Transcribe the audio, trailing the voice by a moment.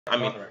I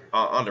mean,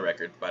 on the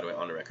record, by the way,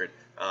 on the record.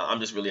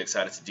 I'm just really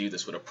excited to do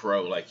this with a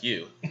pro like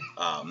you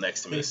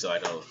next to me, so I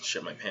don't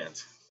shit my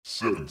pants.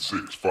 7,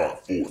 6, 5,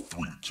 4, 3,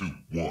 2, 1.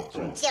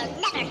 You'll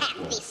never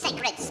have the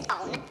sacred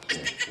stone.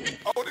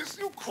 Oh, this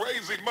you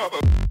crazy mother.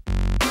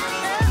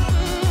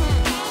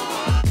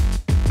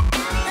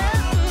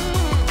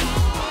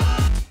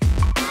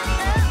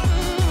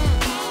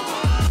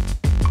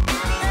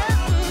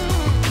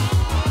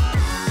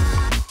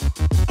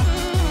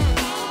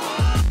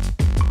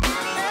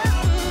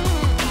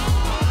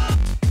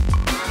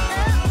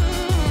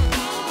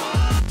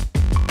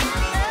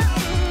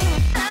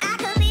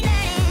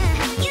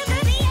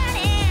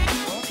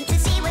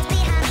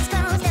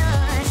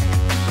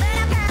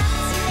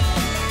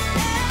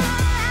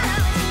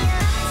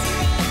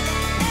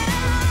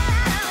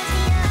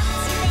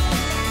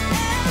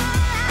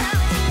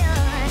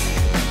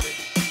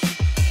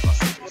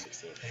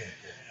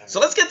 So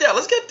let's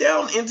get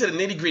down into the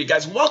nitty gritty,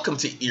 guys. Welcome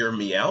to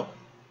EarMeOut.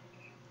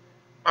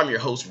 I'm your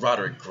host,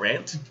 Roderic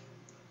Grant.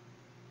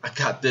 I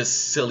got this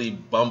silly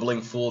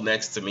bumbling fool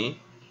next to me.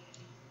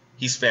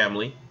 He's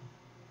family,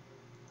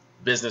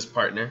 business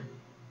partner,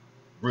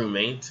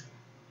 roommate,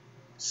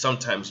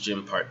 sometimes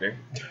gym partner,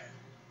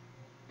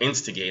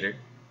 instigator,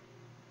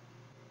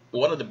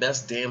 one of the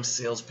best damn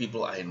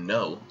salespeople I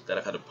know that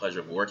I've had the pleasure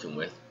of working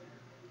with.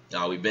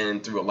 We've been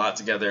through a lot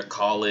together,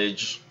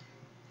 college,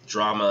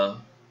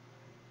 drama,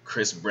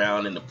 Chris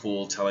Brown in the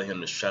pool telling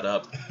him to shut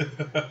up.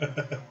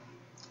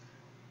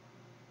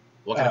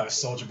 What kind of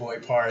Soldier Boy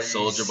parties?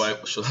 Soldier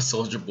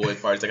Boy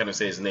parties. I gotta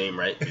say his name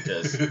right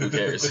because who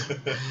cares?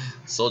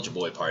 Soldier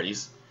Boy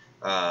parties.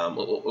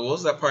 What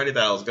was that party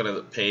that I was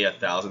gonna pay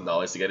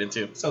 $1,000 to get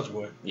into? Soldier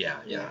Boy. Yeah.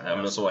 I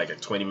mean, also like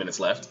 20 minutes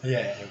left. Yeah,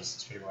 it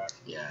was pretty wild.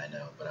 Yeah, I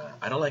know, but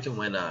I don't like it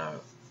when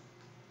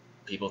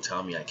people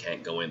tell me I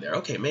can't go in there.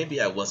 Okay,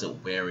 maybe I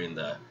wasn't wearing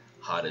the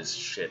hottest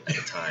shit at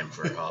the time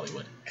for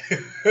Hollywood.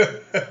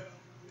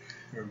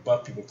 We're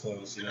buff people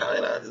clothes, you know.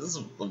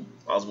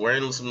 I was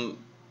wearing some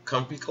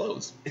comfy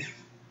clothes,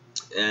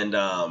 and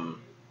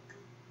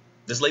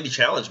this lady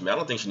challenged me. I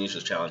don't think she knew she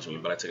was challenging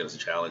me, but I took it as a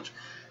challenge.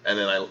 And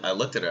then I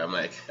looked at her. I'm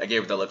like, I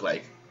gave her that look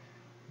like,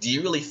 do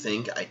you really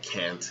think I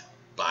can't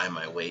buy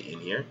my way in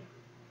here?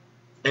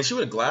 And she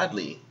would have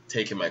gladly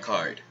taken my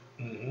card,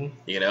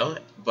 you know.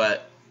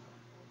 But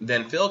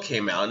then Phil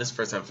came out, and this is the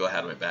first time Phil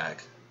had my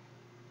back.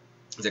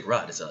 He's like,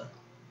 Rod, it's a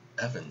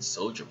Evans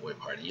Soldier Boy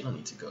party. You don't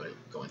need to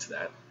go into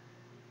that.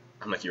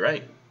 I'm like, you're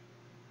right.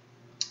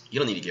 You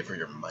don't need to give her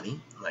your money.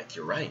 I'm like,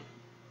 you're right.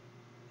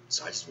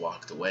 So I just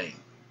walked away.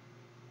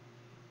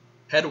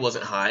 Head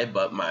wasn't high,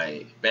 but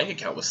my bank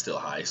account was still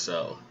high,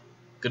 so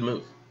good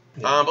move.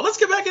 Yeah. But let's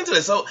get back into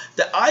this. So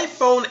the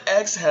iPhone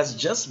X has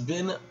just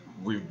been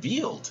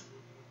revealed.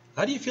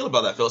 How do you feel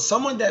about that, Phil?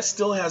 Someone that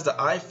still has the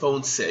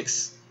iPhone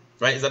 6,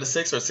 right? Is that a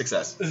 6 or a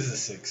 6S? This is a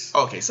 6.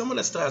 Okay, someone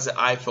that still has the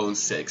iPhone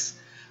 6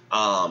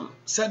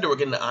 said they were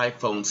getting the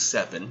iPhone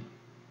 7,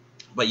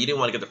 but you didn't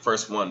want to get the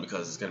first one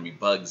because there's going to be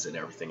bugs and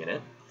everything in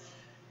it.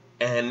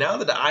 And now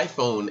that the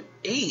iPhone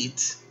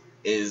 8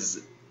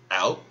 is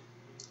out,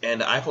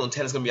 and the iPhone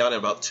 10 is going to be out in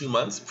about 2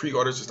 months,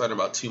 pre-orders are starting in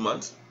about 2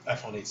 months.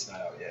 iPhone 8's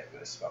not out yet,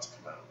 but it's about to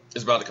come out.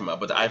 It's about to come out,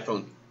 but the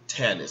iPhone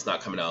 10 is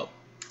not coming out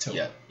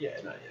yet. Yeah,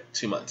 not yet.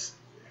 2 months.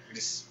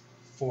 Just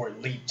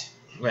forward leaped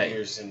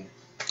years and.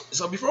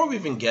 So before we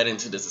even get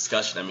into this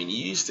discussion, I mean,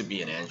 you used to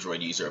be an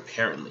Android user,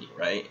 apparently,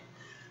 right?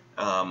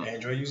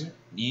 Android user?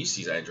 You used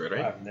to use Android,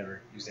 right? I've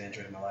never used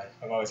Android in my life.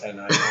 I've always had an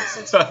iPhone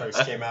since it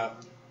first came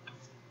out.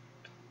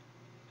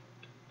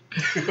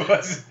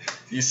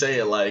 You say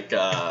it like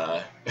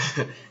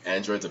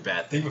Android's a bad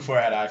I thing. think before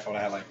I had an iPhone,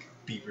 I had like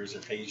beepers or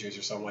pagers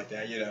or something like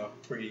that. You know,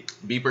 pretty.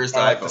 Beepers to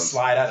like iPhones.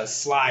 I had a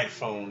slide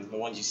phone, the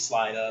ones you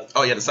slide up.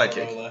 Oh, yeah, the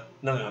Sidekick.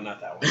 No,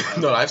 not that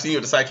one. No, I've seen you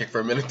with a Sidekick for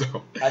a minute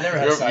though. I never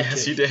had a Sidekick.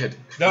 Yes, you did.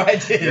 No, I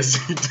did.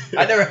 Yes, you did.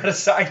 I never had a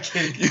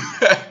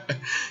Sidekick.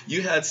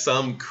 You had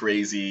some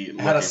crazy.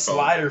 I had a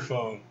slider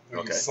phone. Where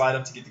Okay. you slide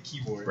up to get the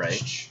keyboard.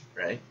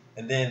 Right.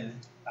 And then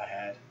I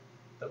had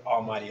the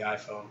almighty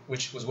iPhone,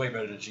 which was way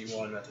better than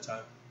G1 at the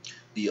time.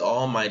 The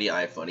almighty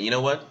iPhone. You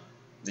know what?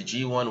 The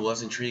G1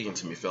 was intriguing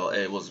to me, Phil.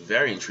 It was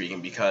very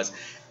intriguing because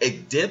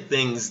it did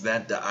things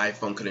that the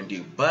iPhone couldn't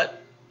do,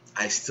 but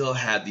I still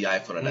had the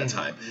iPhone at that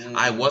time.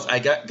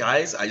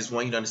 Guys, I just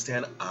want you to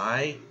understand,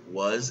 I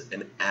was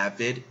an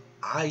avid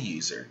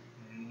iUser.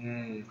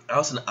 I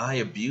was an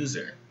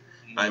iAbuser.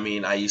 I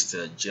mean, I used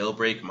to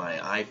jailbreak my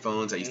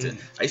iPhones. I used to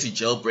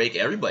jailbreak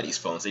everybody's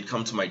phones. They'd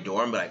come to my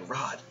door and be like,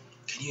 Rod,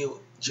 can you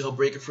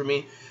jailbreak it for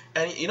me?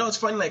 And you know, it's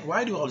funny, like,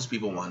 why do all these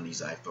people want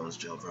these iPhones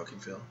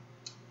jailbroken, Phil?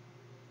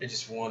 They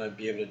just want to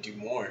be able to do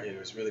more. It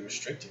was really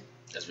restricting.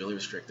 That's really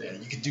restricting. Yeah,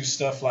 you could do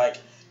stuff like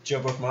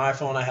jailbroke my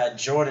iPhone. I had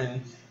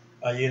Jordan,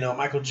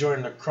 Michael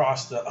Jordan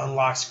across the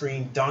unlock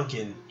screen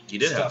dunking. You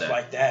did stuff have that.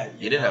 Like that.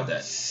 You did have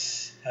that.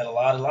 Had a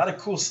lot of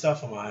cool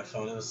stuff on my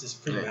iPhone. It was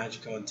just pretty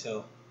magical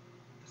until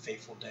the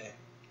fateful day.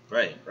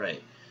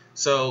 Right.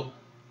 So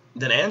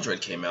then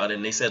Android came out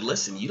and they said,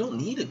 listen, you don't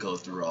need to go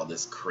through all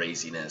this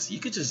craziness. You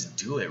could just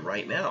do it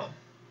right now.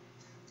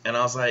 And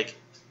I was like,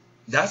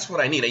 That's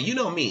what I need. And you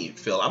know me,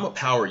 Phil. I'm a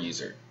power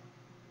user.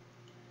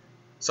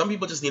 Some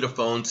people just need a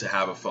phone to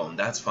have a phone.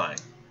 That's fine.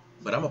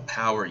 But I'm a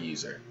power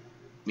user,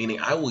 meaning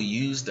I will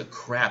use the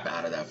crap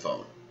out of that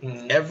phone.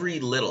 Mm-hmm. Every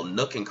little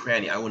nook and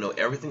cranny, I will know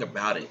everything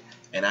about it,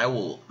 and I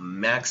will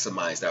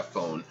maximize that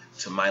phone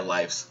to my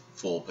life's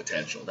full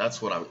potential.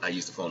 That's what I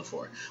use the phone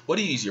for. What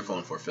do you use your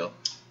phone for, Phil?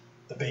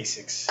 The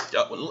basics.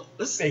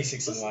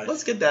 Basics in life.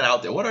 Let's get that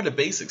out there. What are the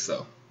basics,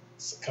 though?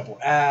 It's a couple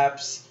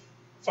apps,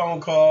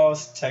 phone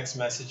calls, text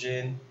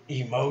messaging,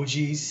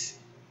 emojis.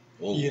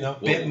 Whoa,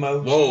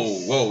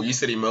 Bitmojis. Whoa! You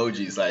said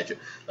emojis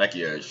like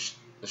your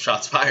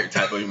shots fired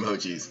type of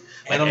emojis.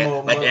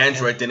 Like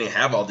Android didn't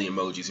have all the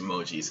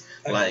emojis.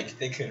 I like mean,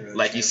 they couldn't really.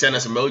 Like you send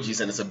us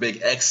emojis and it's a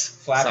big X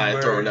Flappy sign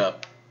Bird. thrown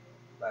up.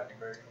 Flappy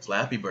Bird.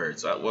 Flappy Bird.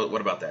 So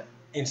what about that?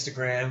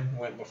 Instagram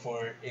went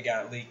before it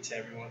got leaked to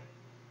everyone.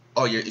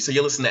 Oh, you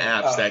listen to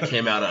apps that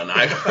came out on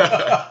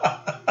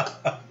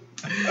iPhone.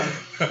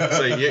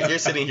 So you're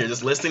sitting here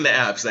just listing the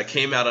apps that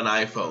came out on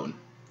iPhone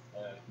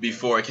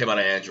before it came out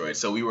on Android.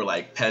 So we were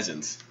like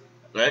peasants,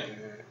 right?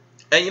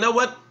 And you know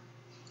what?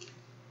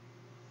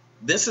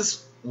 This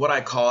is what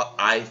I call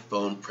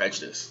iPhone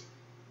prejudice.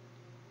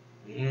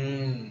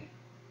 Mm.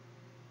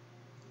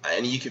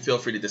 And you can feel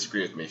free to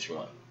disagree with me if you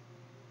want.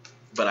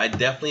 But I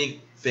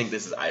definitely think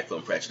this is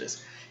iPhone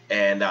prejudice.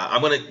 And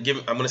I'm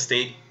gonna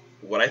state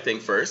what I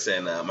think first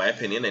and my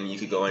opinion, and you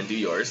could go and do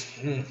yours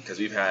because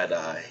we've had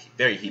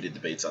very heated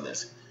debates on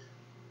this.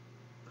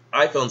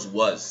 iPhones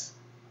was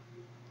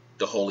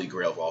the holy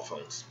grail of all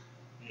phones.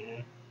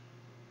 Mm-hmm.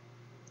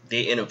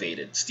 They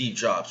innovated. Steve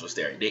Jobs was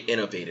there. They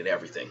innovated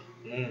everything.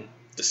 Mm.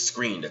 The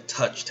screen, the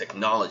touch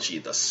technology,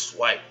 the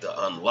swipe,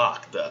 the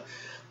unlock, the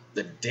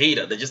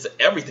data,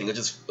 everything. It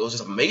was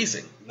just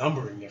amazing.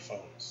 Numbering your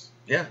phones.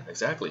 Yeah,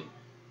 exactly.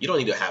 You don't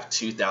need to have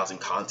 2,000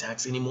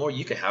 contacts anymore.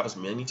 You can have as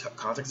many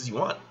contacts as you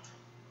want.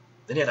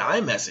 Then you had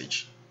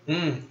iMessage,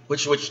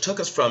 which took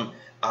us from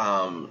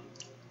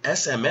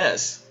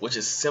SMS, which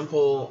is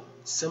simple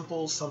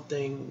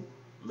something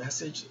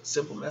message,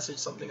 simple message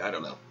something. I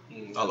don't know.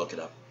 I'll look it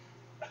up.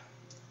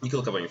 You can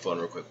look up on your phone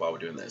real quick while we're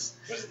doing this.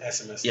 What is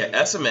SMS? Yeah,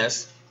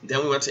 SMS.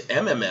 Then we went to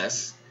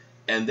MMS,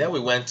 and then we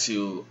went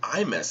to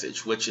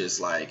iMessage, which is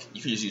like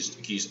you could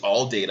use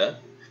all data.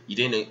 You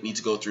didn't need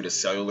to go through the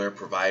cellular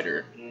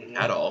provider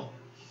at all.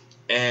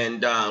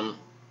 And man,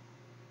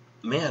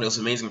 it was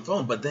an amazing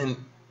phone. But then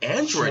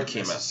Android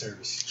came out.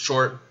 Service.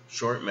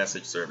 Short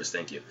message service.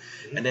 Thank you.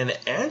 And then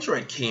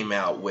Android came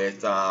out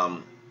with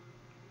the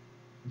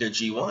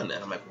G1,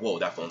 and I'm like, whoa,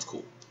 that phone's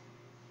cool.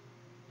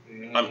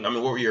 I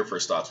mean, what were your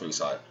first thoughts when you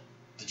saw it?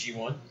 The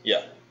G1?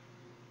 Yeah.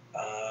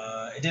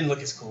 It didn't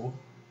look as cool.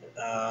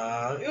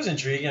 It was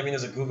intriguing. I mean, it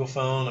was a Google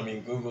phone. I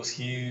mean, Google's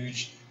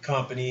huge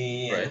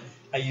company. Right.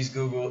 I used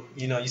Google,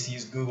 I used to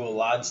use Google a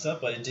lot and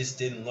stuff, but it just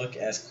didn't look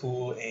as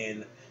cool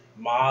and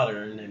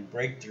modern and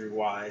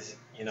breakthrough-wise,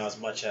 as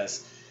much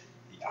as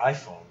the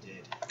iPhone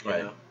did.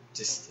 Right.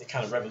 Just, it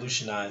kind of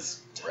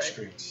revolutionized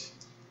touchscreens.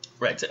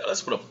 Right. So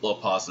let's put a little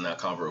pause in that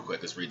convo real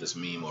quick. Let's read this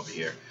meme over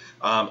here.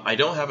 I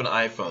don't have an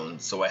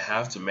iPhone, so I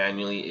have to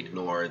manually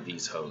ignore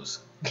these hoes.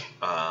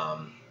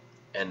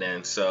 And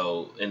then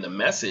so in the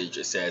message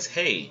it says,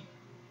 "Hey,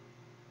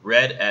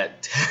 read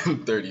at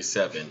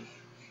 10:37.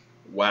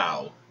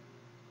 Wow,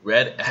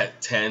 read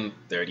at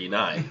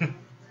 10:39."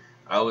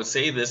 I would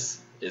say this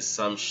is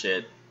some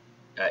shit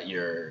that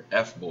your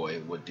F-boy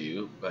would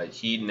do, but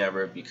he'd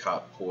never be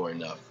caught poor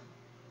enough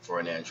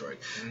for an Android.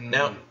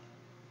 Now,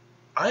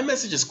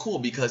 iMessage is cool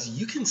because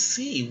you can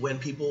see when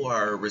people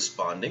are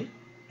responding.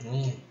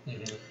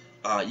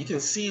 You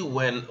can see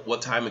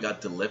what time it got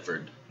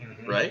delivered,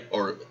 right?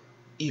 Or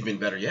even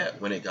better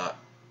yet, when it got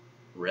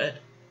read.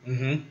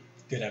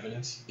 Good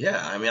evidence.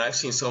 Yeah, I mean, I've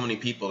seen so many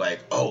people like,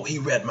 oh, he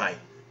read mine,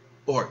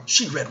 or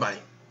she read mine.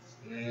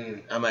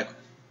 I'm like,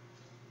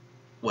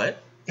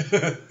 what?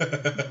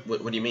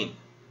 What do you mean?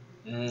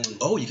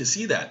 Oh, you can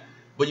see that.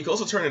 But you can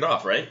also turn it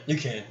off, right? You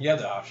can. You have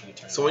the option to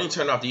turn it off. So when you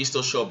turn it off, do you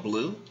still show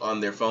blue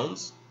on their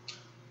phones?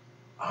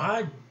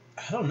 I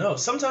don't know.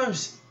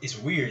 Sometimes it's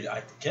weird.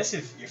 I guess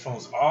if your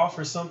phone's off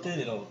or something,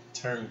 it'll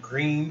turn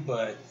green,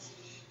 but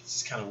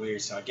it's kind of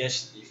weird. So I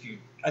guess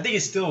I think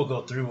it still will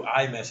go through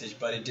iMessage,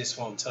 but it just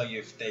won't tell you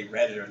if they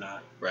read it or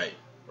not. Right.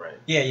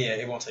 Yeah,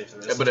 it won't tell you if they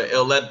read it. But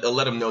it'll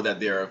let them know that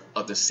they're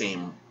of the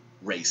same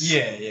race.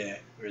 Yeah,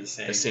 we're the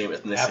same. The same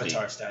ethnicity.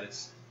 Avatar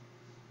status.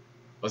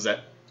 What's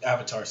that?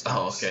 Avatar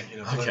status.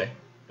 Oh, okay.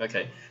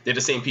 Okay. They're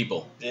the same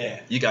people.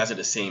 Yeah. You guys are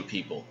the same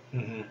people.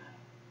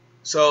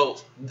 So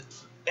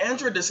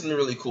Android is something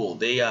really cool.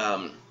 They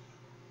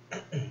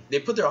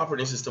put their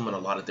operating system on a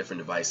lot of different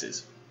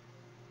devices.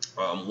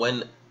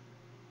 When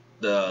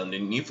the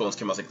new phones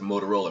came out, like the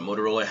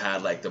Motorola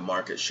had like the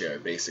market share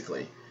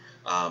basically.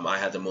 I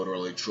had the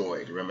Motorola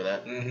Droid. Remember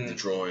that? The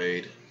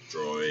Droid.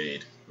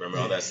 Remember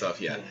all that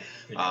stuff? Yeah.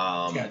 It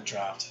got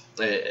dropped.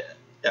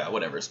 Yeah,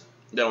 whatever.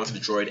 Then I went to the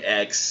Droid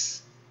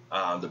X,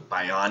 the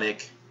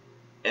Bionic,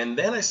 and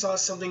then I saw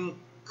something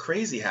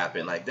crazy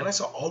happen. Like then I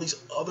saw all these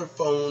other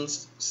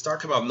phones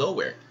start coming out of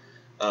nowhere.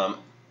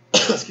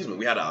 Excuse me.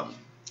 We had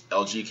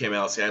LG came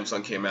out,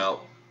 Samsung came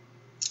out,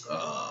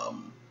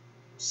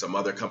 some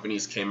other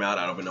companies came out.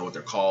 I don't even know what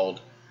they're called.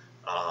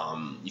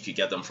 You could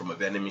get them from a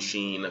vending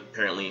machine,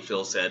 apparently,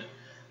 Phil said.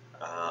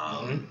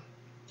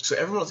 So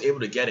everyone was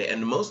able to get it,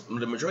 and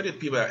the majority of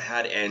the people that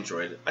had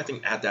Android, I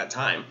think at that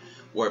time,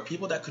 were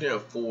people that couldn't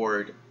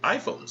afford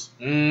iPhones.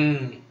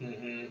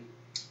 It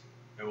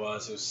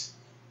was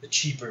the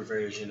cheaper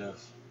version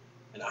of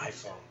an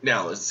iPhone.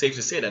 Now, it's safe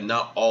to say that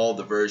not all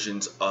the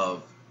versions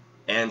of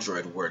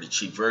Android were the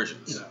cheap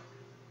versions. No.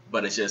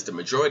 But it's just the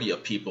majority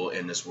of people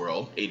in this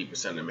world,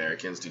 80% of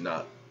Americans, do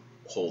not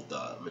hold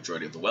the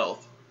majority of the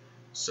wealth.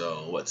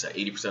 So what's that?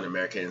 80% of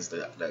Americans,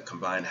 the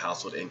combined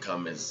household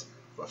income is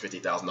about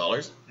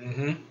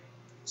 $50,000.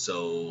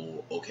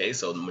 So, okay,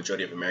 so the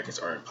majority of Americans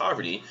are in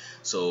poverty.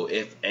 So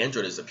if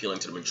Android is appealing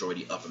to the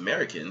majority of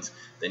Americans,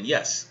 then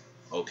yes,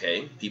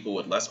 okay, people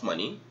with less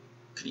money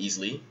could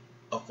easily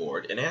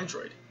afford an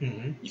Android.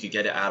 You could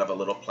get it out of a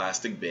little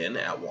plastic bin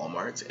at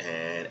Walmart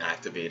and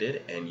activate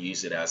it and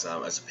use it as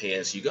a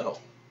pay-as-you-go.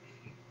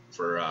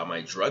 For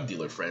my drug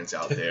dealer friends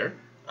out there,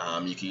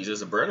 you can use it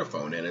as a burner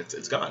phone and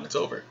it's gone. It's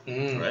over,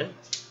 right?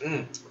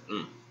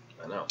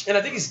 I know. And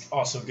I think it's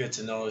also good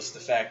to notice the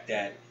fact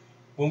that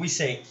when we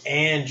say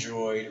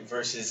Android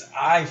versus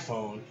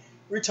iPhone,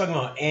 we're talking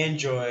about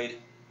Android,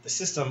 the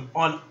system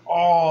on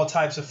all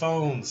types of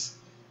phones,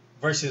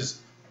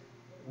 versus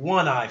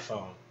one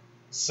iPhone.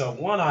 So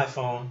one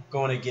iPhone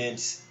going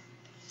against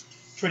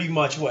pretty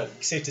much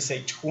safe to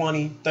say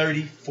 20,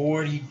 30,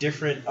 40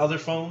 different other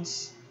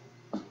phones.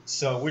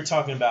 So we're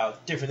talking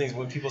about different things.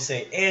 When people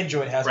say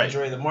Android has the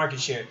majority of the market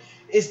share,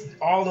 it's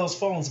all those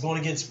phones going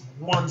against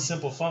one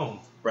simple phone.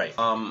 Right.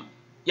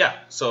 Yeah,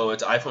 so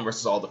it's iPhone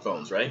versus all the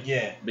phones, right?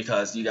 Yeah.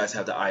 Because you guys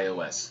have the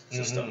iOS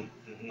system.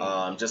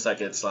 Just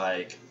like it's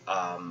like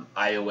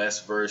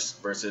iOS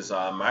versus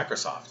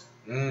Microsoft.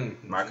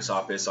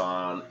 Microsoft is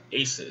on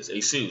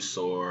Asus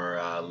or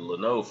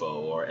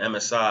Lenovo or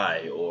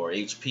MSI or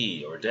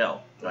HP or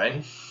Dell,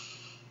 right?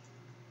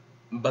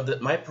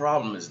 But my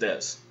problem is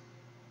this.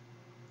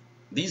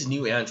 These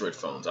new Android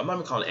phones, I'm not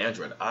even calling it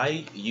Android.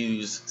 I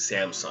use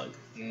Samsung.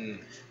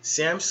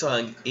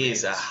 Samsung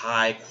is a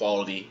high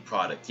quality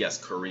product. Yes,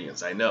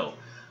 Koreans, I know.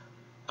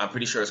 I'm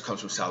pretty sure it comes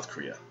from South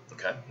Korea.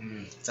 Okay,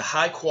 it's a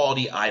high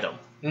quality item.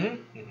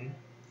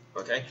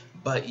 Okay,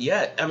 but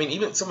yet, I mean,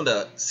 even some of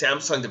the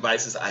Samsung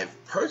devices I've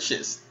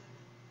purchased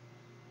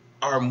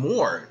are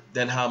more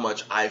than how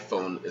much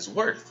iPhone is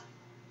worth.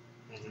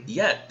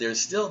 Yet there's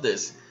still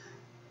this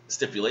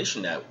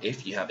stipulation that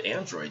if you have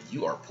Android,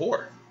 you are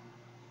poor.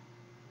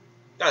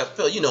 Now,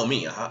 Phil, you know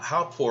me.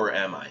 How poor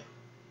am I?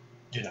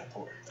 You're not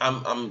poor.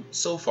 I'm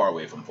so far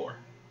away from poor.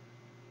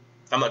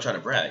 I'm not trying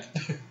to brag,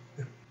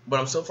 but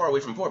I'm so far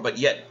away from poor. But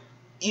yet,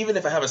 even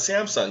if I have a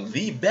Samsung,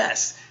 the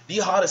best, the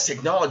hottest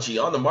technology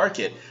on the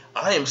market,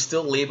 I am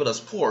still labeled as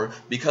poor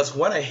because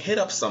when I hit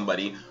up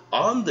somebody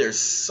on their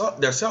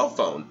cell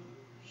phone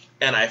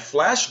and I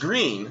flash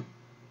green,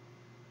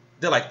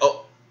 they're like,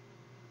 oh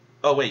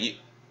wait,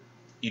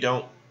 you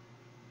don't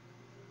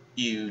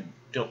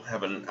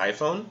have an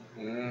iPhone?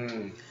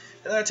 And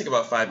then I take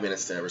about 5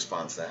 minutes to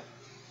respond to that.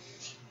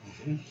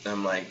 And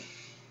I'm like,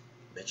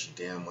 bet you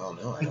damn well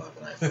know I don't have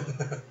an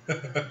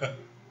iPhone.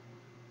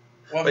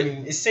 Well, I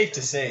mean, it's safe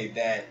to say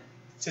that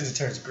since it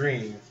turns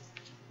green,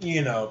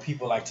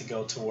 people like to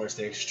go towards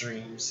the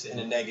extremes and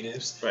the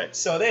negatives. Right.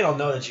 So they don't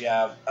know that you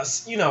have a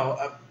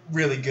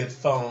really good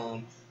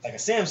phone like a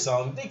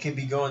Samsung. They could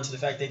be going to the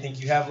fact they think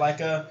you have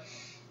like a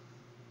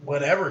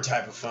whatever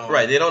type of phone.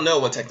 Right. They don't know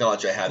what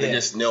technology I have. They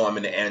just know I'm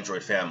in the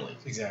Android family.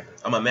 Exactly.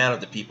 I'm a man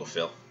of the people,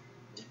 Phil.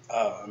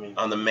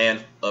 I'm the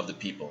man of the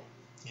people.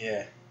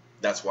 Yeah.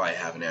 That's why I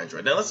have an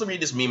Android. Now let's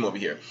read this meme over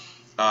here.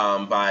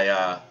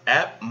 By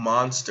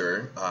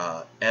 @monster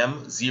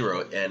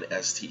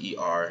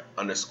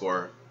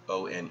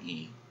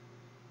M0NSTER_ONE.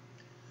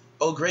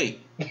 Oh great!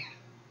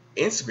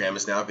 Instagram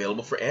is now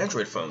available for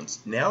Android phones.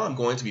 Now I'm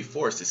going to be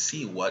forced to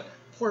see what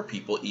poor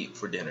people eat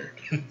for dinner.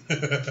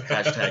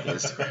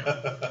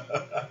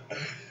 #Instagram.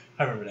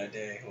 I remember that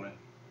day when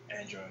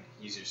Android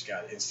users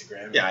got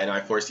Instagram. Yeah, I know.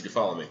 I forced you to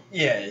follow me.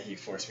 Yeah, you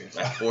forced me to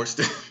follow. I forced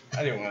it.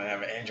 I didn't want to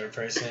have an Android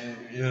person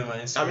using my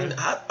Instagram.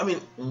 I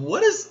mean,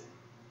 what is?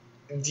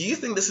 Do you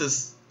think this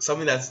is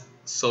something that's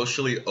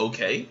socially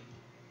okay?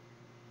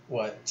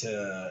 What,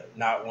 to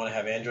not want to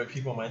have Android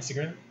people on my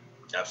Instagram?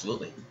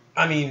 Absolutely.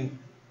 I mean,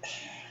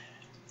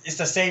 it's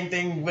the same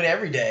thing with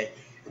every day.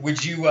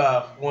 Would you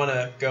want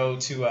to go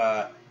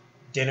to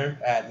dinner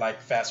at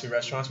like fast food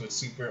restaurants with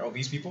super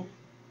obese people?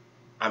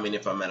 I mean,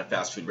 if I'm at a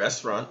fast food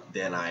restaurant,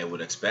 then I would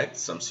expect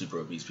some super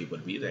obese people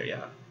to be there,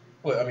 yeah.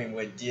 Well, I mean,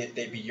 would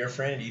they be your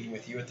friend eating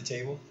with you at the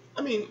table?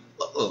 I mean,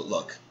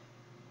 look.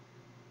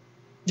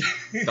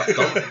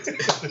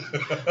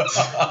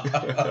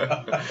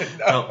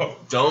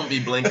 Don't be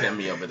blinking at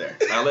me over there.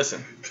 Now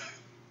listen,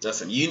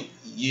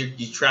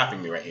 you're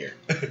trapping me right here.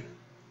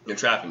 You're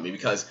trapping me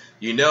because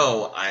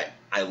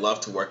I love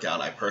to work out.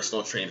 I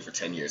personal trained for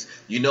 10 years.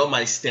 You know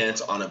my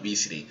stance on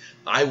obesity.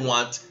 I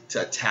want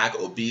to attack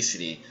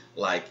obesity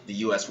like the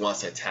U.S.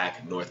 wants to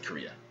attack North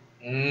Korea.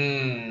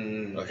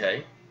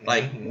 Okay?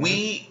 Like,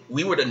 we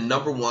were the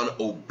 #1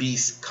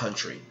 obese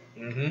country.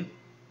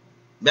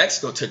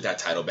 Mexico took that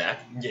title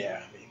back. Yeah,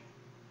 I mean.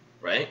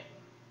 Right?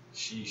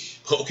 Sheesh.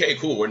 Okay,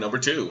 cool. We're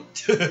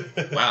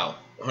 #2. Wow.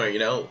 Or, you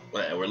know,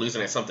 we're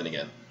losing at something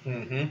again.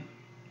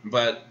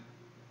 But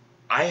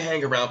I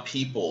hang around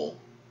people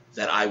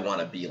that I want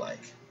to be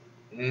like.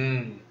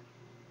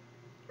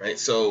 Right?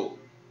 So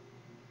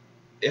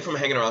if I'm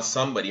hanging around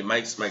somebody,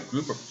 my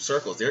group of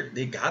circles,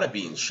 they gotta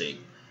be in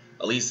shape.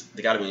 At least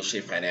they gotta be in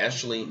shape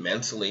financially,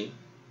 mentally,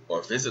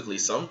 or physically,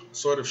 some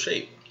sort of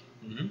shape.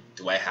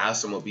 Do I have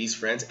some obese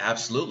friends?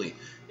 Absolutely.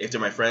 If they're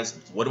my friends,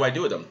 what do I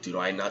do with them? Do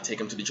I not take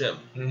them to the gym?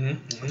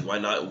 Do I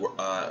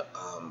not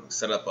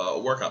set up a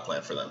workout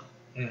plan for them?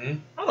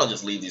 I don't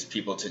just leave these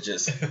people to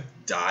just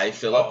die,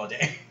 Philip. Oh,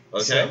 dang.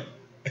 Okay? So,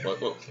 they're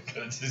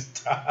gonna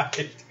just die.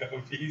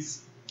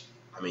 Obese.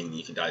 I mean,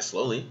 you can die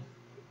slowly.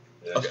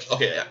 Yeah.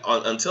 Okay.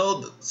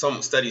 Until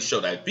some studies show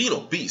that being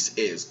obese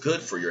is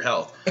good for your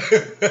health,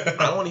 I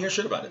don't want to hear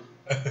shit about it.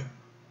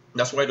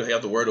 That's why I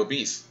have the word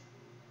obese.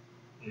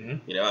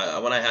 You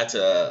know, when I had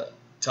to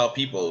tell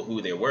people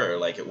who they were,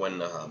 like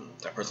when I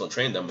personal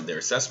trained them in their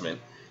assessment,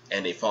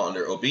 and they fall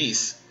under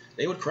obese,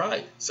 they would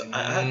cry. So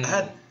I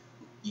had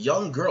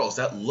young girls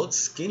that looked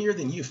skinnier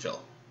than you,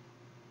 Phil,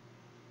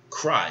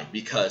 cry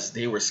because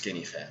they were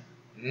skinny fat.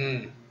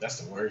 That's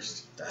the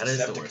worst. That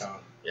is the worst.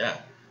 Yeah.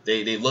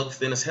 They look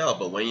thin as hell,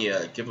 but when you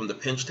give them the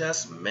pinch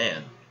test,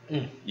 man,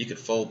 you could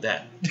fold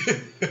that.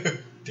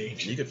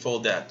 You could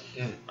fold that.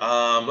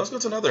 Let's go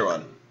to another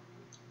one.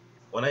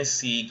 When I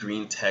see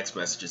green text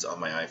messages on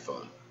my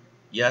iPhone,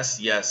 yes,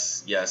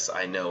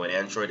 I know an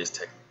Android is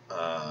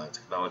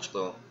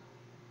technological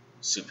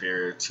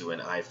superior to an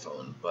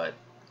iPhone, but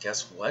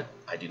guess what?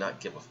 I do not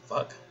give a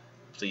fuck.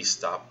 Please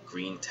stop.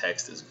 Green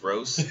text is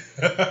gross.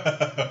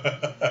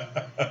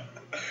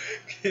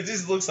 It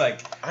just looks like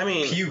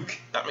puke.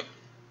 I mean,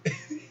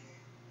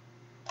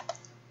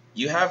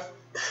 you have.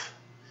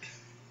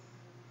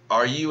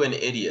 Are you an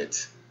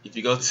idiot? If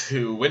you go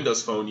to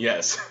Windows Phone,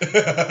 yes.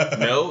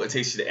 No, it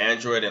takes you to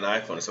Android and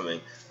iPhone or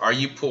something. Are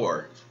you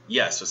poor?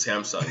 Yes, for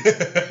Samsung. This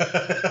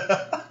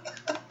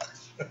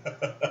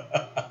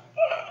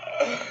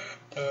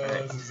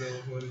is so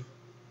funny.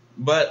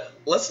 But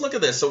let's look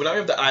at this. So now we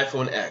have the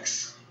iPhone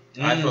X,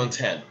 iPhone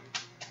 10.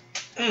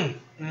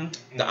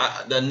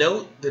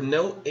 The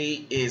Note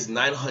 8 is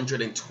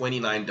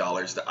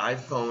 $929. The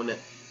iPhone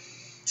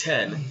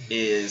 10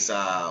 is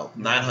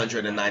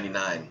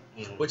 $999,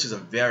 which is a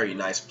very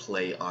nice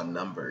play on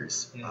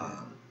numbers.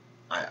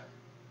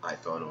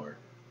 iPhone or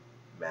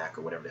Mac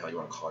or whatever the hell you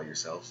want to call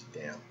yourselves.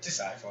 Damn. Just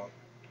iPhone.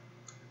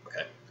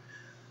 Okay.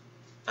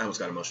 I almost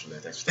got emotional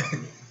there. Thanks for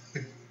stopping me.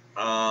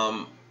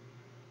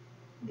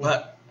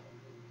 But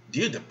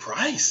dude, the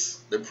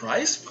price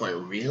point,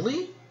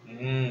 really?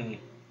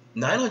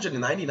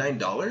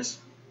 $999?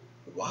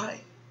 Why?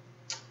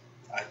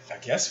 I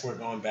guess we're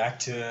going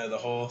back to the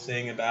whole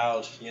thing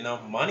about,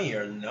 money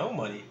or no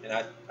money. And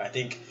I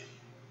think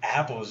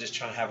Apple is just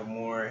trying to have a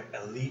more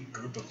elite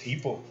group of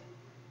people.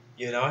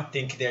 I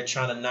think they're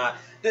trying to not...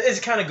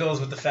 It kind of goes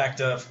with the fact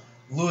of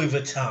Louis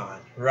Vuitton,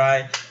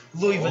 right?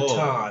 Louis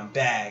Vuitton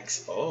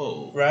bags.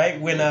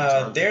 Right? When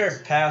they're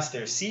past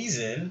their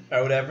season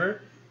or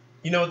whatever,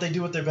 you know what they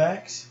do with their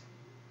bags?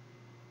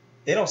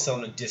 They don't sell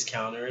them to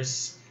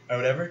discounters or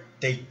whatever.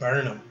 They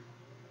burn them.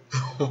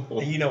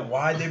 And you know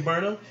why they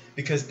burn them?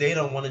 Because they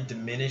don't want to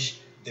diminish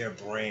their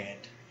brand.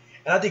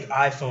 And I think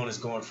iPhone is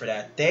going for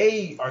that.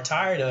 They are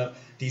tired of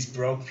these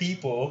broke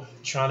people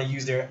trying to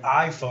use their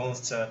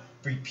iPhones to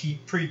be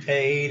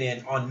prepaid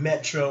and on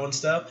Metro and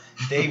stuff.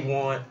 They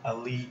want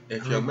elite.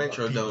 If your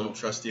Metro don't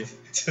trust you,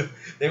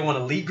 they want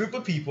an elite group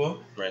of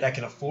people that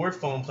can afford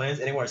phone plans,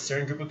 and they want a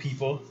certain group of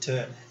people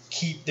to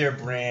keep their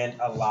brand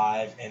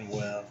alive and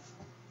well. And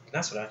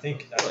that's what I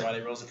think. That's why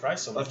they rose the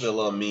price so much. Let's do a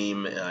little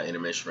meme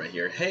intermission right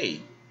here. Hey,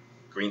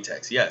 green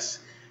text. Yes.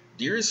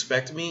 Do you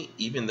respect me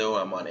even though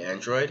I'm on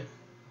Android?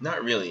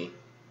 Not really.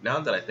 Now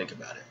that I think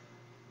about it.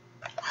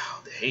 Wow,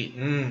 the hate.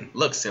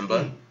 Look,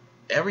 Simba.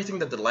 Everything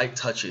that the light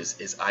touches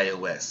is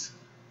iOS.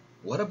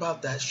 What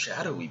about that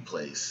shadowy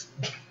place?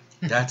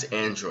 That's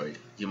Android.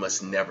 You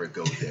must never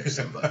go there,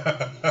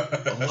 Simba.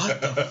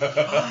 What the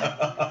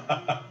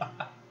fuck?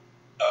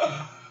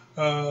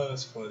 Oh,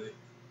 that's funny.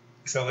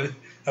 So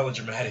hella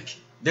dramatic.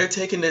 They're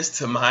taking this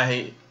to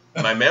my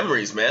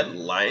memories, man.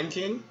 Lion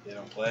King? They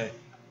don't play.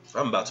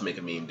 I'm about to make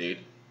a meme, dude.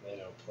 They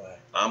don't play.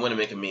 I'm going to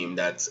make a meme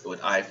that's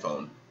with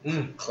iPhone.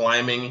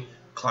 Climbing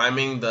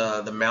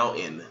the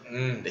mountain,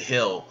 the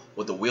hill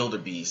with the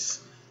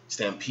wildebeest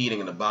stampeding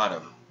in the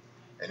bottom.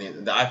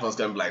 And the iPhone's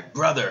going to be like,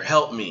 brother,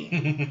 help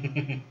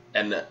me.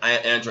 And the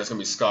Android's going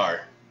to be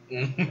Scar.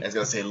 And it's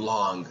going to say,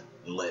 long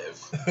live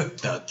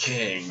the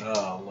king.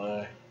 Oh,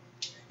 Lord.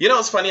 You know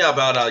what's funny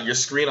about your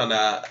screen on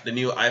the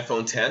new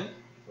iPhone 10?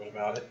 What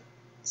about it?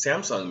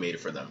 Samsung made it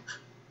for them.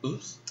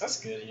 Oops. That's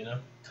good,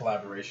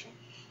 collaboration.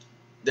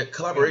 The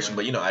collaboration,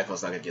 but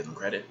iPhone's not going to give them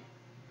credit.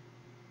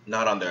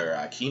 Not on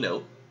their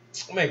keynote.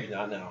 Maybe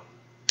not now.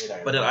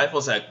 But then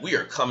iPhone's like, we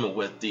are coming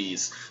with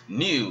these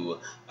new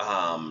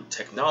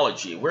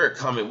technology.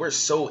 We're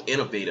so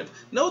innovative.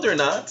 No, they're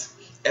not.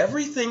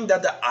 Everything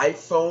that the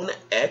iPhone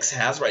X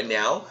has right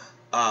now,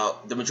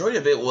 the majority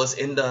of it was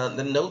in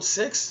the Note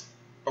 6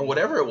 or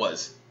whatever it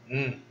was.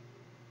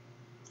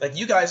 Like,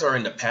 you guys are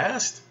in the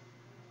past.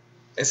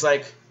 It's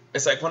like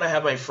when I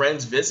have my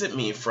friends visit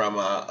me from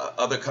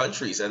other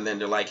countries, and then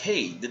they're like,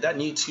 hey, did that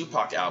new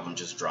Tupac album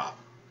just drop?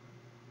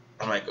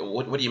 I'm like,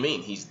 what do you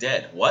mean? He's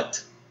dead.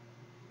 What?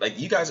 Like,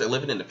 you guys are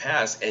living in the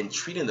past and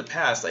treating the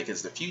past like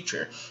it's the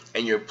future.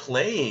 And you're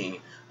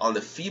playing on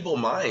the feeble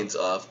minds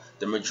of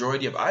the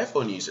majority of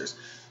iPhone users.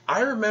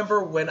 I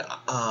remember when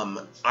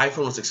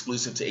iPhone was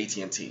exclusive to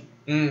AT&T.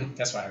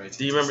 That's why I have AT&T.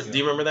 Do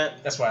you remember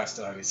that? That's why I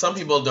still have AT&T. Some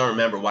people don't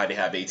remember why they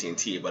have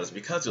AT&T, but it's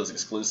because it was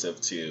exclusive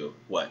to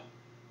what?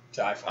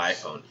 To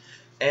iPhone.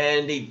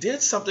 And they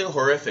did something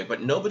horrific,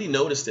 but nobody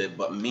noticed it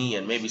but me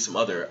and maybe some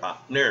other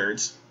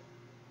nerds,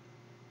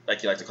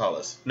 like you like to call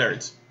us,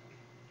 nerds.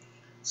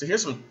 So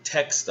here's some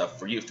tech stuff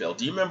for you, Phil.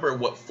 Do you remember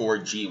what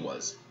 4G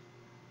was?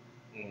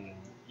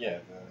 Yeah,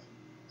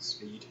 the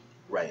speed.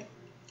 Right.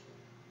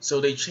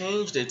 So they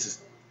changed it to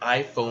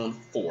iPhone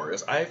 4. It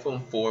was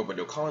iPhone 4, but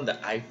they're calling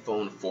it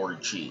iPhone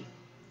 4G.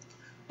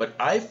 But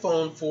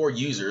iPhone 4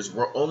 users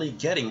were only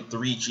getting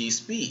 3G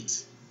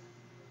speeds.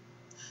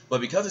 But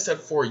because it said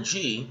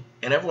 4G,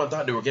 and everyone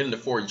thought they were getting the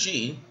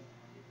 4G,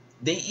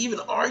 they even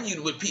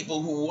argued with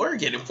people who were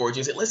getting 4G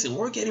and said, listen,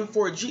 we're getting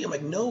 4G. I'm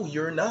like, no,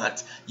 you're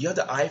not. You have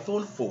the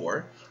iPhone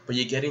 4, but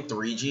you're getting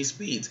 3G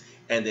speeds.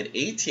 And then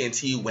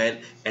AT&T went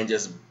and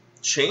just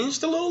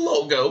changed the little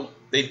logo.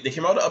 They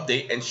came out with an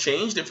update and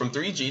changed it from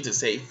 3G to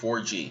say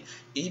 4G,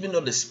 even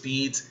though the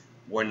speeds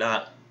were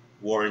not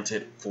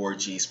warranted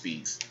 4G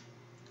speeds.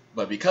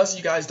 But because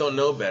you guys don't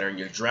know better and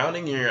you're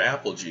drowning in your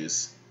apple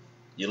juice,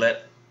 you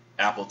let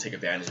Apple take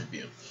advantage of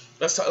you.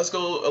 Let's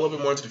go a little bit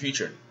more into the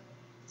future.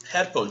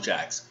 Headphone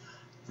jacks.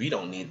 We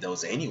don't need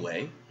those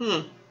anyway.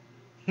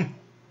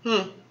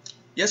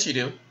 Yes, you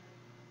do.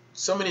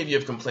 So many of you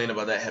have complained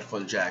about that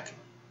headphone jack.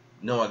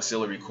 No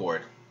auxiliary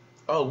cord.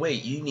 Oh,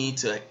 wait, you need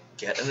to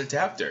get an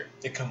adapter.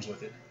 It comes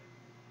with it.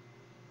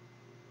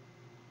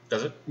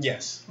 Does it?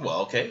 Yes.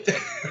 Well, okay.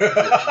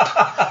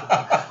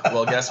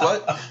 Well, guess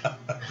what?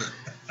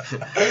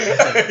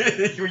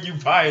 When you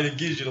buy it, it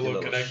gives you the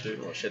little connector.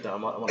 Little shit,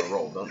 I'm on a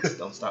roll.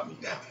 Don't stop me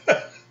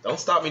now. Don't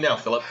stop me now,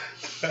 Philip.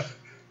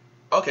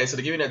 Okay, so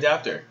they give you an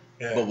adapter.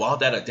 Yeah. But while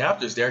that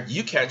adapter's there,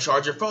 you can't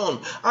charge your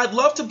phone. I'd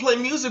love to play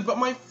music, but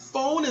my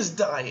phone is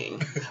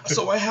dying.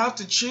 So I have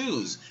to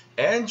choose.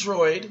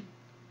 Android,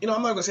 I'm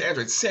not going to say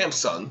Android,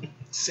 Samsung,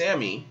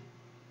 Sammy,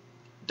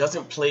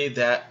 doesn't play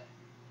that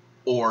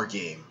or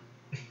game.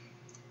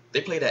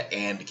 They play that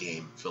and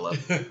game, Philip.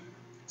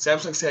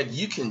 Samsung said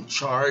you can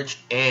charge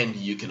and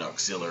you can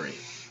auxiliary.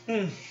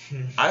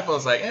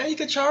 iPhone's like, you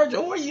can charge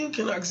or you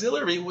can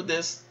auxiliary with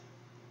this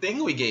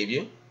thing we gave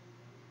you.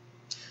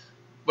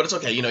 But it's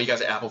okay, you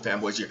guys are Apple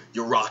fanboys.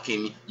 You're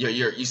rocking.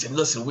 You said,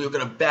 listen, we were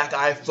gonna back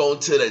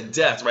iPhone to the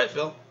death, right,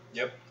 Phil?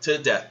 Yep. To the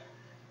death.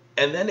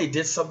 And then they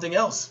did something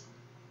else.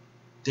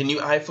 The new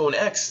iPhone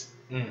X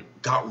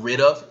got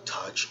rid of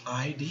Touch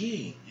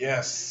ID.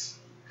 Yes.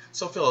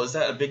 So Phil, is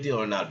that a big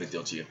deal or not a big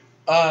deal to you?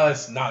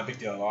 It's not a big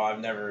deal at all. I've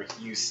never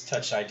used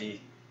Touch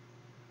ID.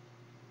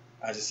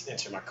 I just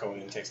enter my code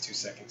and it takes 2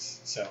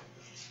 seconds. So,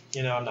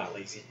 I'm not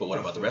lazy. But what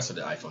about the rest of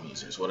the iPhone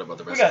users? What about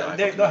the rest of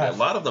the iPhone users? A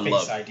lot of them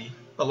love Face ID.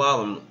 A lot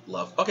of them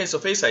love. Okay, so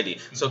Face ID.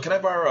 So can I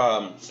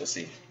borrow? Let's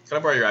see. Can I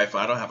borrow your iPhone?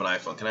 I don't have an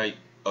iPhone. Can I? I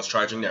was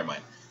charging. Never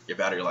mind. Your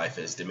battery life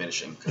is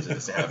diminishing because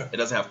it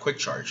doesn't have quick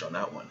charge on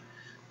that one.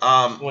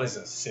 What is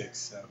it?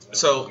 6.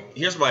 So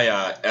here's my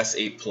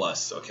S8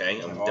 Plus.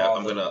 Okay, I'm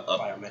gonna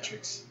up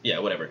biometrics. Yeah,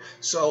 whatever.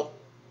 So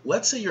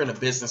let's say you're in a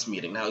business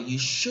meeting. Now you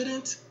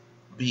shouldn't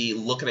be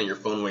looking at your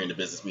phone when you're in a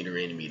business meeting or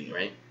any meeting,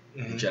 right?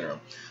 In general.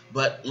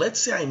 But let's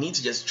say I need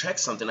to just check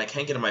something I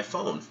can't get on my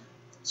phone.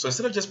 So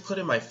instead of just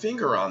putting my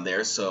finger on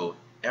there so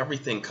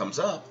everything comes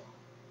up,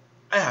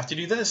 I have to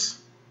do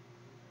this.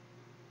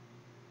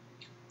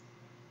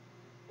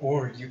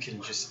 Or you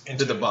can just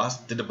enter.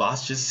 Did the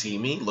boss just see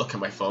me look at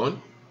my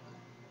phone?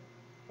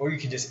 Or you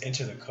can just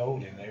enter the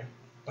code in there,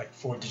 like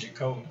 4-digit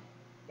code,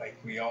 like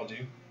we all do.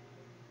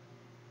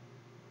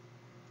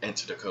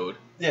 Enter the code.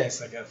 Yeah, it's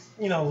like a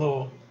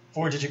little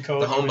 4-digit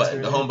code. The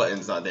home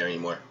button's not there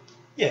anymore.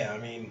 Yeah, I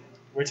mean,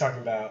 we're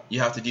talking about. You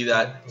have to do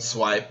that.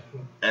 Swipe,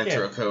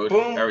 enter a code,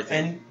 boom,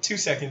 everything. And 2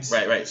 seconds.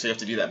 Right. So you have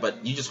to do that,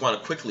 but you just want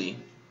to quickly.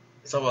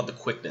 It's all about the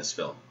quickness,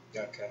 Phil.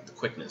 Okay. The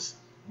quickness.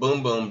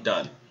 Boom, boom,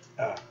 done.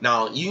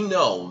 Now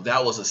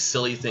that was a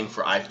silly thing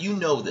for iPhone.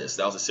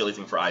 That was a silly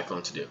thing for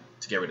iPhone to do,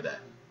 to get rid of that.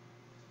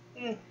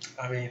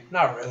 I mean,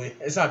 not really.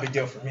 It's not a big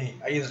deal for me.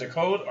 I use the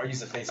code or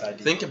use the Face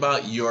ID. Think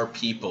about your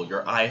people,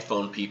 your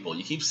iPhone people.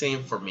 You keep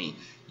saying for me.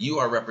 You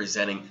are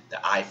representing the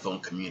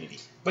iPhone community.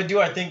 But do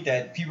I think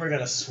that people are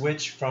going to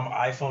switch from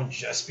iPhone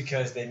just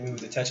because they moved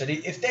the Touch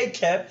ID? If they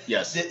kept...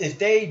 Yes. If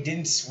they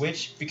didn't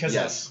switch because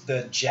of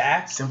the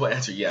jack... Simple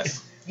answer,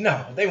 yes.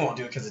 No, they won't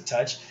do it because of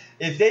Touch.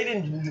 If they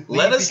didn't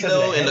let us because of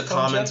know in the headphone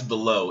comments jack,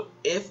 below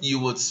if you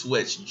would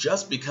switch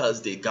just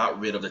because they got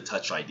rid of the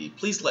Touch ID.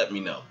 Please let me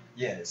know.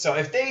 yeah. So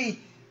if they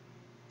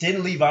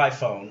didn't leave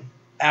iPhone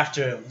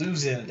after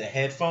losing the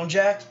headphone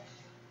jack,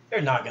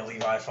 they're not gonna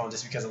leave iPhone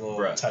just because of a little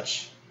Bruh.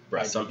 touch. Bruh,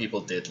 ID. some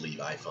people did leave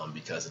iPhone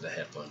because of the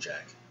headphone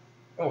jack.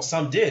 Well,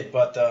 some did,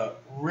 but the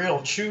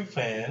real true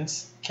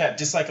fans kept,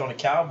 just like on the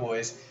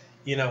Cowboys,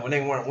 you know, when they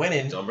weren't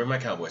winning, Don't bring my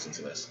Cowboys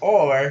into this.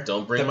 or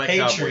Don't bring the my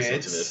Patriots, Cowboys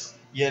into this.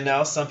 you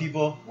know, some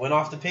people went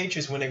off the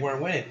Patriots when they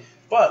weren't winning.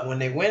 But when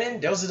they winning,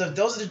 those are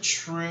the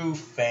true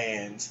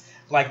fans.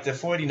 Like the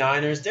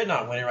 49ers, they're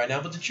not winning right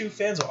now, but the true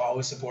fans will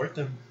always support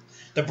them.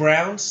 The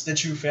Browns, the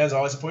true fans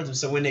always support them.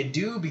 So when they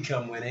do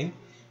become winning,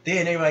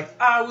 then they're like,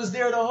 I was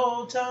there the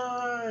whole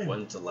time.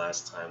 When's the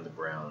last time the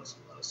Browns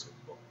won a Super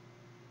Bowl?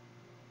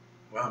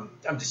 Well,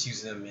 I'm just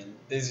using them, and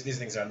these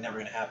things are never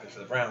going to happen for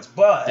the Browns.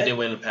 But Did they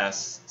win the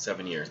past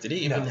 7 years? Did they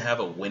even No. have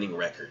a winning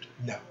record?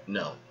 no.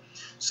 No.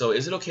 So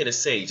is it okay to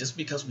say, just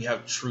because we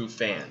have true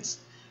fans,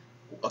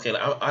 okay,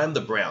 I'm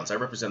the Browns, I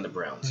represent the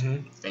Browns,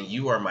 Mhm. and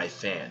you are my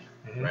fan,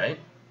 Mhm. right?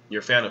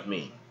 You're a fan of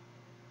me.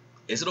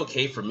 Is it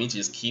okay for me to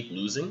just keep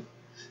losing?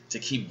 To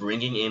keep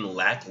bringing in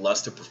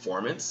lackluster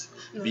performance?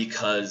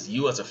 Because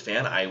you as a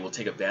fan, I will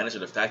take advantage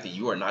of the fact that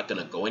you are not going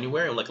to go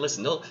anywhere. I'm like,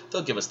 listen,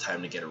 they'll give us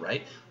time to get it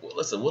right. Well,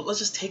 listen, let's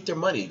just take their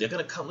money. They're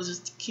going to come. Let's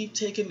just keep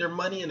taking their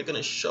money, and they're going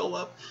to show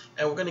up,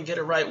 and we're going to get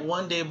it right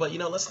one day. But,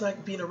 let's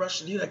not be in a rush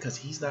to do that because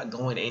he's not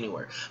going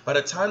anywhere. By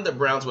the time the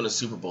Browns win a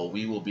Super Bowl,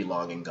 we will be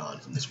long and gone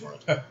from this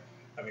world.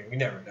 I mean, we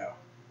never know.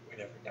 We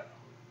never know.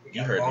 We You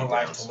got heard a me, long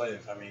life Browns. to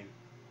live. I mean,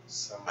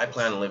 so I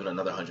plan on living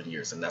another 100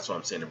 years, and that's why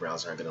I'm saying the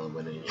Browns aren't going to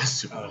win any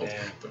Super Oh, Bowls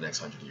damn. for the next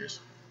 100 years.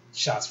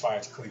 shots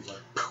fired to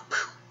Cleveland.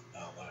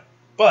 Oh, Lord.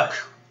 But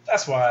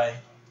that's why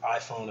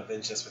iPhone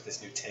avenged us with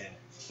this new 10.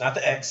 Not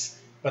the X,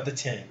 but the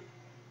 10.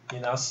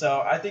 So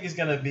I think it's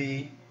going to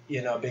be,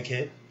 a big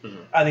hit.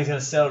 Mhm. I think it's going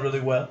to sell really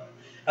well.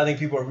 I think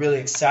people are really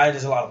excited.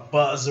 There's a lot of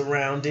buzz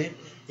around it.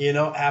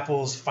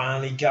 Apple's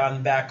finally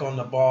gotten back on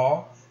the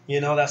ball.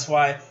 That's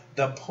why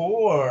the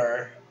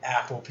poor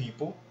Apple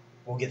people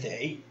will get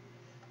the 8.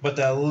 But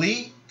the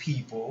elite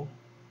people,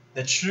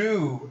 the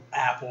true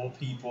Apple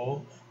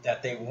people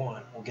that they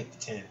want, will get the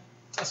 10.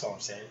 That's all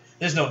I'm saying.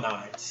 There's no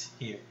 9s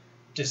here.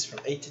 Just from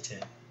 8 to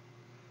 10.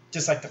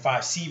 Just like the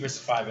 5C versus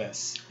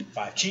 5S.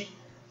 5 cheap,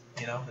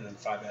 and then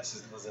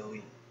 5S was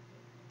elite.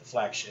 The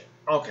flagship.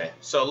 Okay,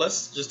 so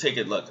let's just take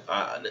it. Look,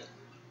 I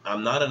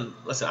am not a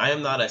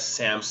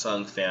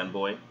Samsung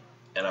fanboy,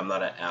 and I'm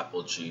not an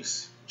Apple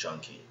juice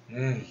junkie.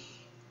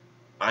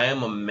 I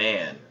am a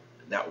man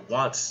that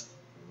wants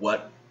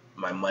what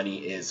my money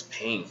is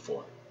paying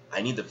for.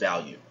 I need the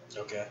value.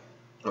 Okay.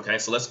 Okay,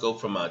 so let's go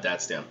from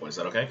that standpoint. Is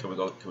that okay? Can we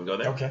go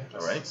there? Okay.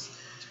 All right. Let's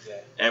do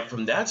that. And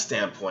from that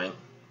standpoint,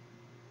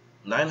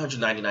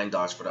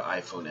 $999 for the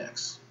iPhone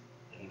X.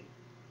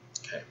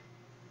 Okay.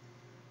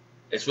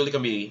 It's really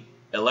gonna be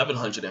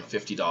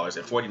 $1,150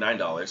 and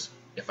 $49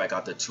 if I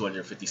got the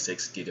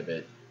 256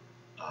 gigabit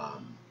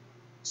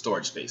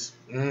storage space.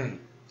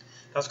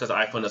 That's because the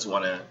iPhone doesn't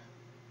want to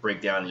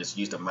break down and just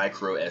use the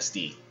micro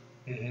SD,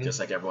 just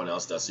like everyone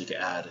else does. So you can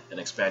add and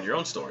expand your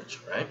own storage,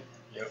 right?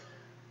 Yep.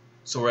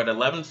 So we're at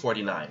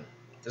 $1,149.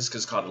 This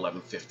is called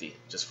 $1,150,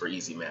 just for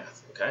easy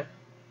math, okay?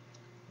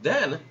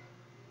 Then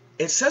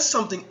it says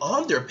something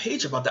on their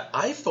page about the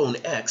iPhone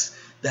X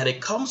that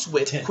it comes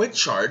with 10. quick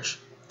charge.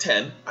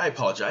 10, I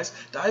apologize.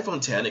 The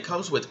iPhone 10, it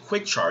comes with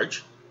quick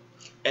charge,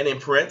 and in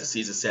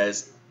parentheses it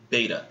says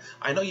beta.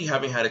 I know you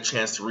haven't had a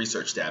chance to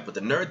research that, but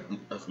the nerd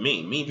of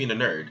me being a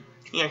nerd,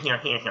 Oh,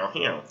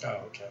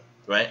 okay.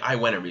 right? I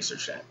went and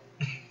researched that.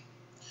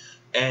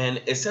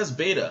 And it says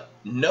beta.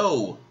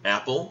 No,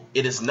 Apple,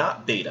 it is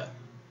not beta.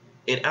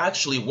 It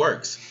actually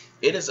works.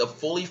 It is a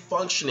fully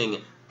functioning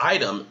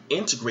item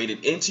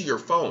integrated into your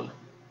phone.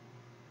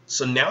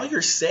 So now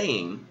you're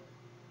saying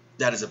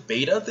that is a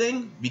beta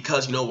thing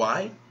because you know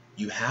why?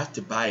 You have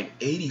to buy an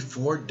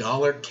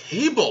 $84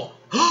 cable.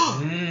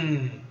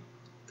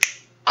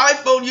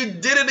 iPhone, you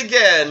did it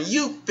again.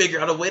 You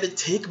figured out a way to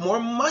take more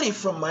money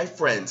from my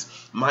friends.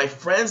 My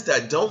friends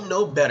that don't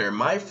know better.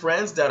 My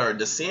friends that are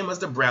the same as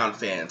the Brown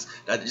fans.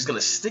 That are just going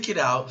to stick it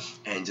out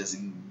and just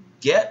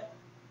get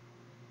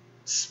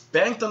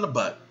spanked on the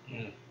butt.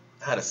 I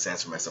had to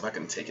censor myself. I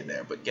couldn't take it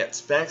there. But get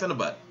spanked on the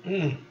butt.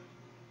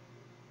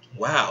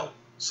 Wow.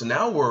 So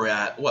now we're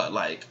at, what,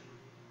 like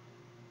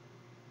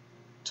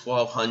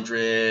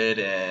 1,200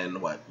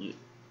 and what?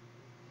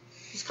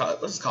 Let's call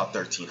it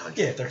 1,300.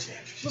 Yeah,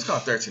 1,300. Let's call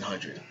it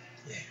 1,300.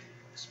 Yeah.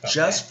 It's about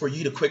Just that. for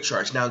you to quick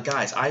charge. Now,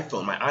 guys, my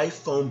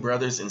iPhone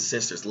brothers and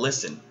sisters,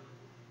 listen.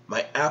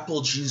 My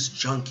Apple juice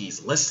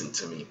junkies, listen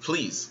to me,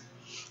 please.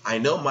 I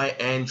know my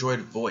Android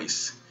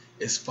voice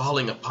is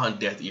falling upon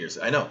deaf ears.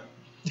 I know.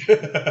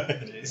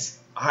 It is.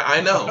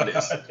 I know it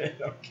is. I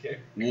don't care.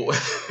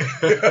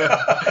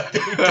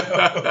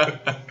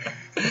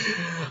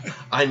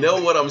 I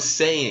know what I'm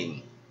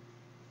saying.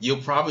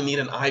 You'll probably need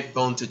an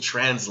iPhone to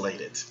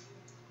translate it.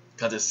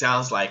 Because it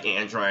sounds like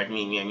Android,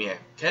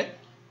 okay?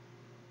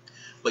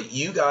 But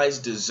you guys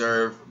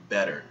deserve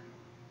better.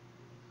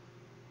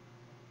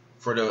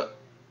 for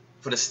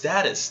the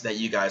status that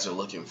you guys are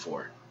looking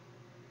for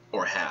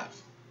or have.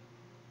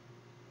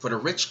 For the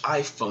rich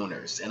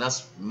iPhoners and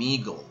us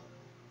meagle,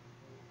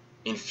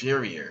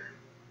 inferior,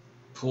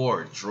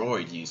 poor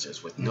Droid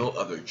users with no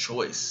other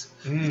choice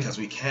because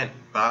we can't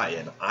buy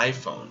an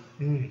iPhone.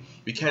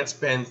 We can't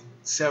spend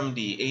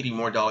 $70, $80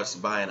 more to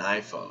buy an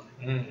iPhone.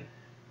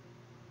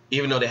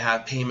 Even though they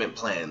have payment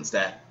plans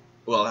that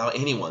will allow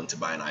anyone to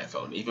buy an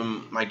iPhone.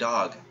 Even my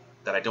dog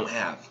that I don't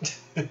have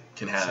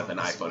can have an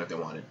iPhone if they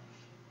wanted.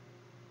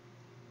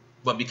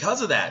 But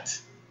because of that,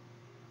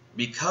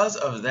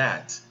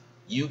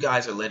 you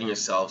guys are letting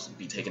yourselves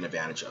be taken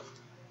advantage of.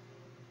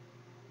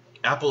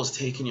 Apple is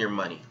taking your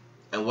money.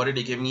 And what are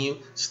they giving you?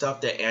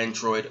 Stuff that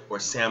Android or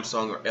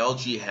Samsung or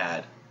LG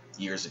had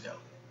years ago.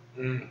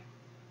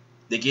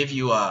 They give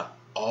you a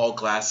all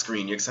glass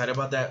screen. You excited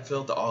about that,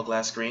 Phil? The all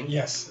glass screen?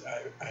 Yes,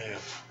 I am.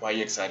 Why are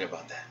you excited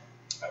about that?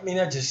 I mean,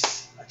 I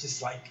just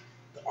like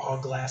the all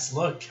glass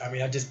look. I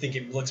mean, I just think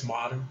it looks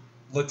modern,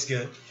 looks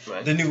good.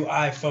 Right. The new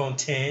iPhone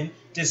 10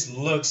 just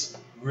looks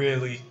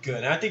really good.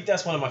 And I think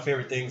that's one of my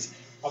favorite things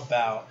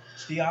about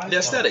the iPhone. The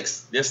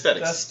aesthetics. The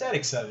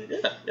aesthetics of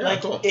it. Yeah,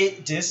 like, cool.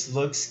 it just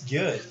looks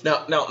good.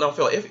 Now,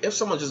 Phil, if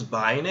someone's just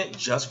buying it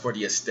just for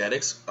the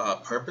aesthetics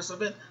purpose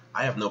of it,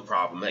 I have no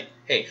problem. Like,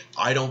 hey,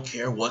 I don't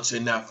care what's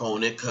in that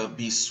phone. It could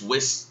be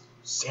Swiss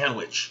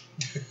sandwich.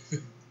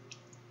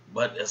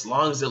 But as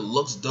long as it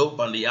looks dope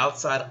on the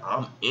outside,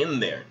 I'm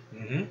in there.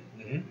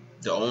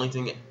 The only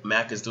thing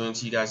Mac is doing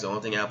to you guys, the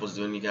only thing Apple's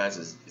doing to you guys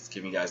is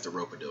giving you guys the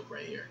rope-a-dope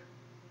right here.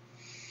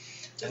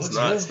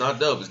 It's not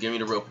dope. It's giving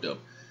you the rope-a-dope.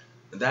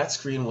 That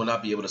screen will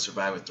not be able to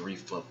survive a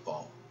 3-foot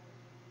fall.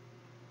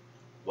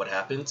 What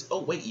happens?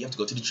 Oh, wait, you have to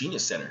go to the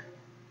Genius Center.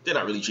 They're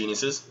not really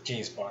geniuses.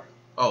 Genius Bar.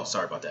 Oh,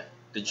 sorry about that.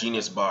 The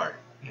Genius Bar.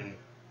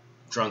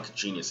 Drunk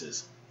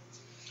geniuses.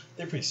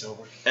 They're pretty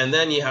sober. And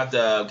then you have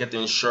to get the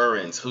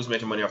insurance. Who's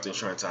making money off the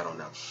insurance? I don't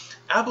know.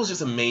 Apple's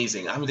just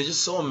amazing. I mean, they're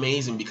just so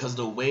amazing because of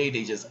the way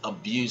they just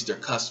abuse their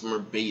customer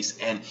base.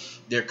 And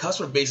their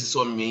customer base is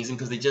so amazing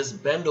because they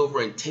just bend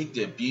over and take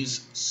the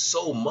abuse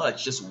so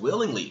much, just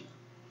willingly.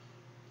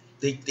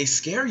 They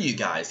scare you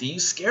guys. They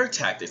use scare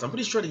tactics. I'm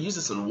pretty sure they use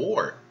this in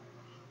war.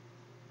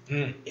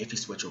 If you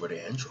switch over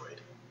to Android,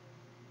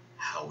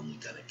 how are you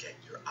going to get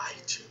your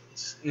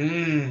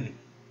iTunes?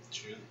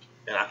 True.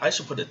 And I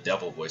should put a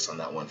devil voice on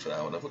that one for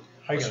that one. How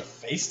are you going to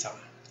FaceTime?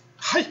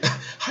 How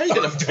are you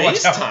going to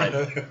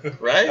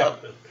FaceTime? Right?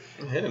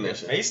 I'm hitting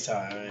this shit.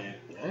 FaceTime.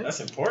 I mean, that's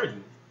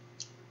important.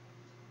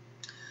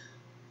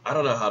 I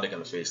don't know how they're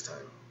going to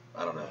FaceTime.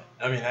 I don't know.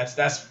 I mean,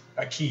 that's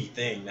a key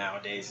thing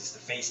nowadays is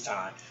the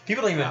FaceTime.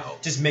 People don't even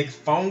just make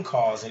phone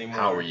calls anymore.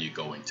 How are you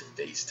going to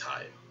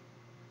FaceTime?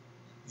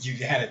 You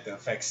added the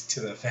effects to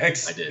the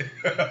effects? I did.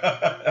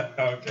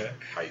 Okay.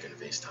 How are you going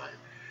to FaceTime?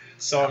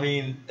 So, I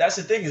mean, that's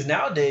the thing is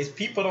nowadays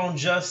people don't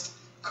just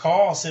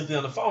call simply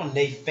on the phone.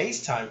 They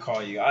FaceTime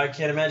call you. I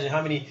can't imagine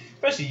how many,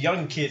 especially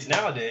young kids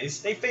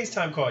nowadays, they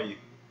FaceTime call you.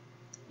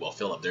 Well,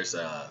 Philip, there's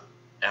a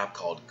app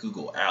called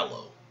Google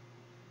Allo,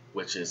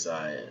 which is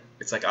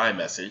it's like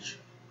iMessage,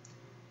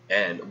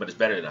 but it's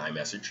better than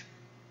iMessage.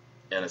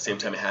 And at the same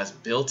time, it has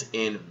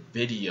built-in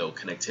video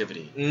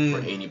connectivity for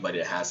anybody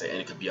that has it,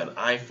 and it could be on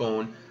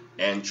iPhone,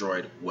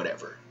 Android,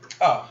 whatever.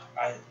 Oh,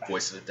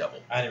 Voice of the devil.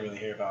 I didn't really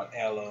hear about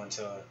Allo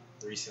until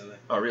recently.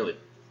 Oh, really?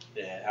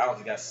 Yeah, I don't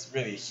think that's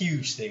really a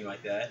huge thing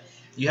like that.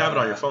 You have it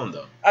on your phone,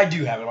 though. I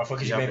do have it on my phone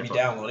because you made me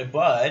download it,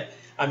 but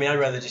I mean, I'd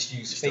rather just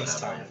use FaceTime. You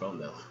still have it on your phone,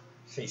 though.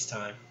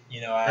 FaceTime. You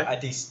know, I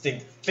just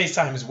think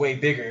FaceTime is way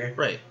bigger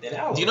than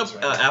Allo. Do you know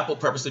right? Apple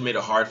purposely made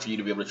it hard for you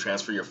to be able to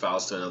transfer your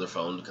files to another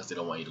phone because they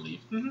don't want you to leave?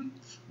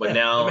 But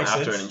now,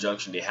 after an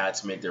injunction, they had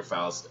to make their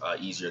files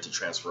easier to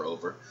transfer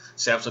over.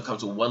 Samsung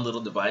comes with one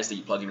little device that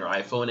you plug in your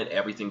iPhone and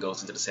everything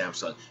goes into the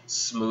Samsung.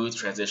 Smooth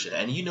transition.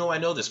 And you know I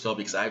know this, Phil,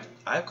 because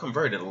I've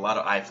converted a lot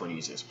of iPhone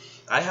users.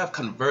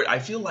 I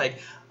feel like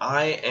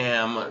I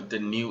am the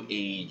new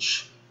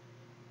age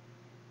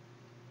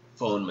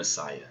phone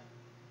messiah.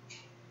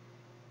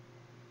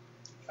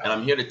 And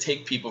I'm here to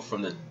take people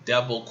from the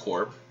Devil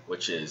Corp,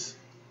 which is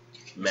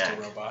Mac,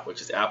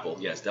 which is Apple.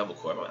 Yes, Devil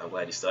Corp. I'm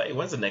glad you still. Hey,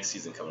 when's the next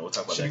season coming? We'll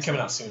talk about that. Should be coming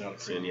out soon.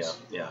 Soon,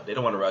 yeah. They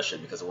don't want to rush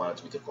it because they want it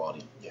to be good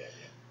quality. Yeah.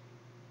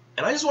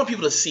 And I just want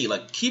people to see,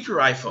 like, keep your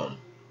iPhone,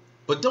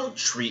 but don't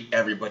treat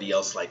everybody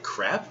else like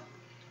crap.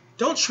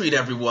 Don't treat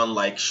everyone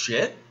like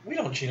shit. We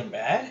don't treat them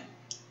bad.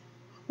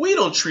 We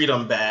don't treat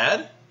them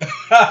bad.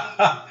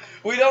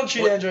 We don't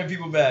treat Android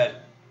people bad.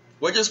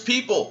 We're just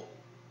people.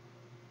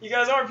 You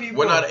guys are people.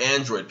 We're not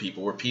Android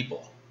people. We're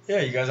people.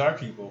 Yeah, you guys are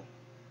people.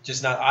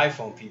 Just not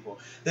iPhone people.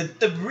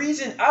 The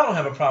reason I don't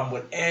have a problem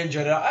with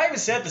Android, I even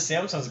said the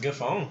Samsung's a good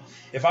phone.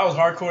 If I was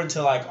hardcore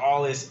into like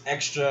all this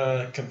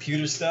extra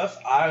computer stuff,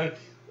 I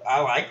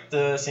like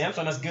the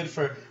Samsung. That's good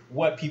for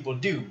what people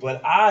do.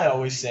 But I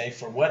always say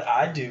for what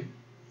I do,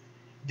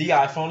 the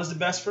iPhone is the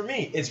best for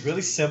me. It's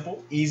really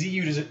simple, easy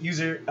user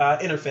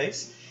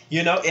interface.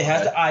 You know, it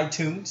has the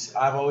iTunes.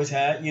 I've always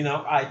had,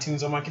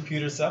 iTunes on my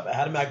computer and stuff. I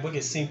had a MacBook.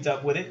 It's synced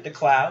up with it, the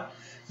cloud.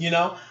 You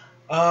know,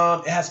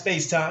 It has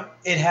FaceTime.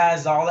 It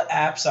has all the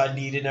apps I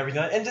need and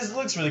everything, and just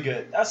looks really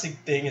good. That's the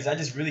thing is, I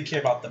just really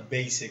care about the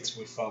basics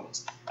with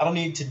phones. I don't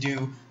need to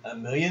do a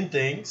million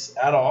things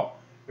at all,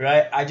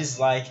 right? I just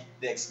like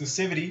the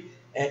exclusivity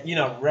and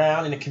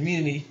around in the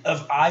community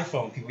of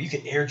iPhone people. You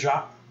can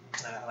AirDrop.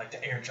 I like the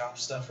AirDrop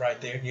stuff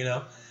right there.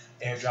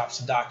 AirDrop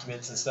some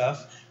documents and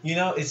stuff.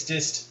 It's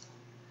just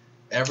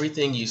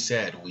Everything you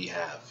said, we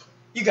have.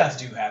 you guys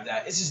do have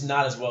that. It's just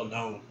not as well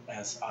known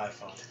as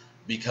iPhone.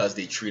 Because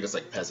they treat us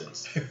like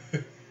peasants.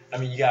 I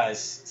mean, you guys,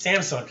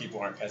 Samsung people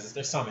aren't peasants.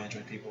 There's some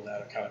Android people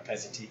that are kind of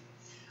peasanty.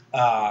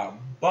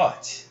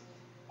 But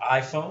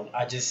iPhone,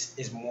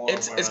 is more.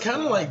 It's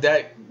kind of like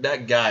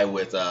that guy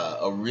with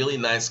a really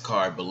nice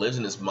car, but lives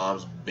in his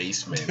mom's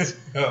basement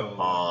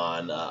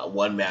on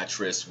one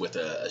mattress with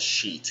a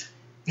sheet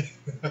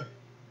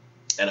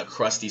and a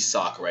crusty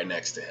sock right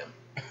next to him.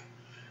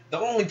 The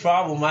only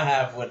problem I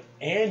have with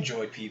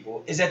Android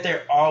people is that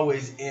they're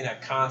always in a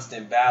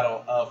constant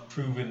battle of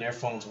proving their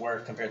phone's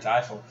worth compared to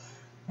iPhone.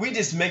 We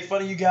just make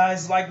fun of you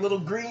guys like little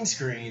green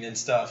screen and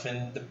stuff,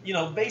 and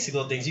basic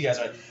little things. You guys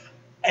are like,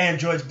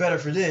 Android's better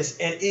for this,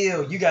 and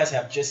ew, you guys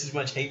have just as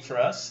much hate for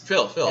us.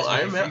 Phil,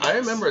 I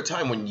remember a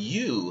time when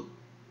you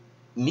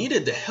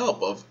needed the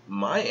help of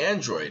my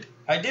Android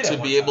to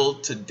be able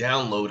to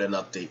download an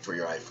update for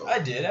your iPhone. I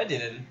did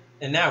it,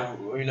 and now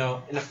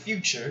in the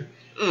future.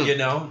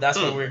 That's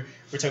what we're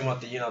talking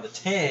about, the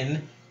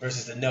 10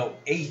 versus the Note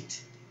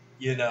 8.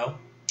 I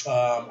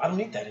don't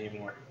need that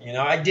anymore.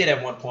 I did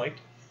at one point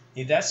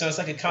need that, so it's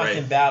like a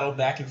constant battle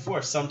back and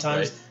forth.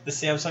 Sometimes the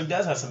Samsung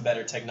does have some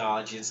better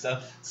technology and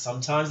stuff.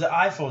 Sometimes the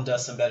iPhone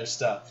does some better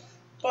stuff.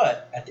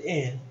 But at the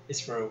end,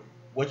 it's for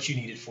what you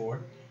need it for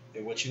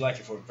and what you like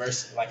it for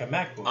versus like a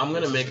MacBook. I'm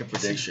gonna make a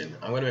prediction.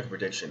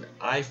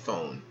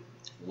 iPhone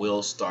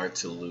will start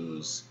to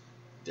lose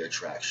their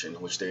traction,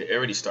 which they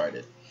already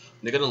started.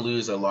 They're going to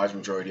lose a large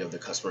majority of their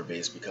customer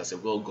base because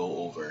it will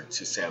go over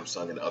to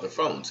Samsung and other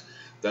phones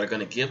that are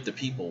going to give the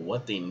people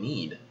what they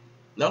need.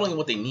 Not only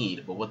what they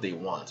need, but what they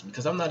want.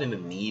 Because I'm not in the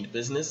need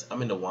business,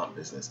 I'm in the want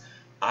business.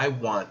 I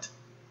want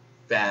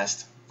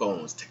fast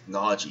phones,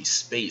 technology,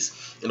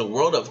 space. In a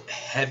world of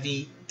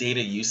heavy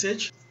data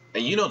usage,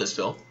 and you know this,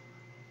 Phil,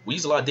 we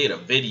use a lot of data,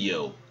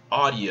 video,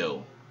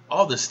 audio,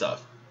 all this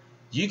stuff.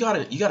 You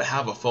gotta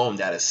have a phone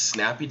that is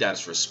snappy, that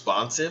is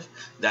responsive,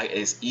 that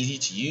is easy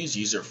to use,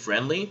 user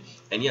friendly.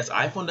 And yes,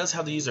 iPhone does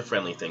have the user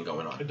friendly thing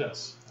going on. It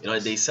does.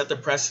 They set the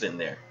precedent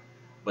there,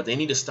 but they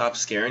need to stop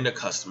scaring the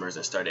customers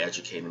and start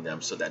educating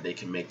them so that they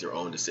can make their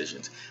own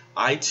decisions.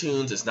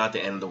 iTunes is not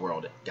the end of the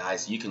world,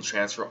 guys. You can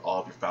transfer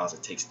all of your files.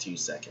 It takes 2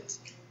 seconds.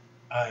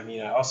 I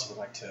mean, I also would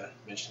like to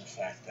mention the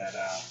fact that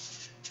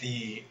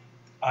the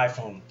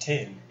iPhone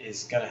 10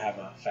 is gonna have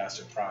a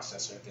faster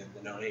processor than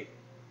the Note 8.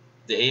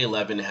 The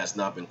A11 has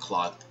not been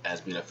clocked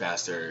as being a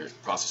faster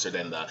processor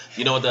than the...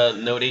 You know what the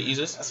Note 8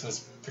 uses? That's what's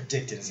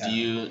predicted as Do happening.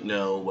 you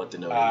know what the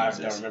Note 8 uses?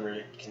 I don't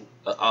remember.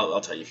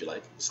 I'll tell you if you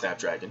like.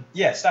 Snapdragon.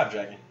 Yeah,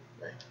 Snapdragon.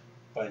 Right.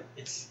 But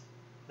it's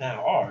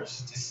now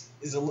ours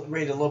is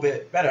rated a little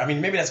bit better. I mean,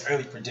 maybe that's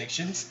early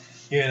predictions,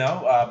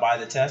 by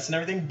the tests and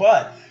everything.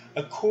 But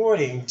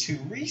according to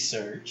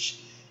research,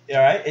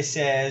 it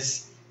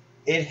says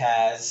it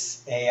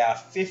has a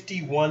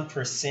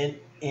 51%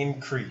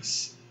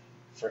 increase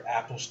for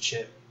Apple's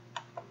chip.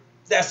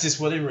 That's just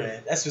what it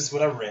read. That's just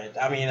what I read.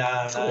 I mean,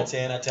 I'm not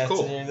saying I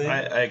tested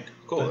anything.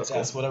 Cool.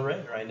 That's what I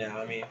read right now.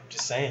 I mean,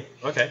 just saying.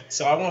 Okay.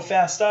 So I want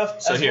fast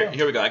stuff. So here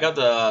we go. I got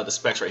the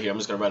specs right here. I'm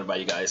just gonna run it by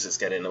you guys. Let's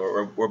get in.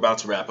 We're about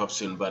to wrap up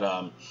soon,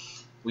 but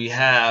we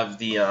have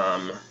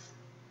the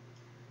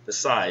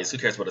size. Who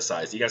cares about the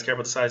size? Do you guys care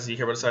about the size? Do you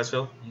care about the size,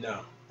 Phil?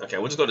 No. Okay,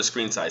 we'll just go to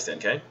screen size then.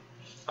 Okay.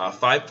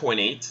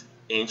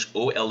 5.8-inch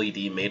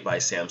OLED made by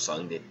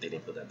Samsung. They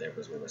didn't put that there, but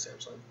it's made by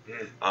Samsung.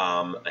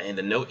 And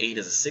the Note 8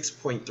 is a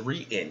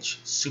 6.3-inch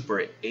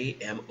Super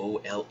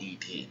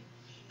AMOLED.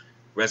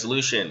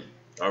 Resolution.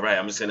 All right,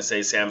 I'm just gonna say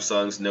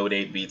Samsung's Note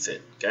 8 beats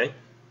it. Okay.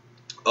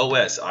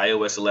 OS,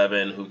 iOS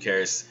 11. Who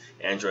cares?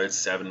 Android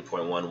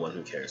 7.11.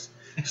 Who cares?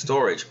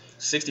 Storage,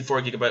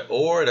 64 gigabyte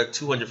or the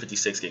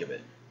 256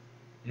 gigabit.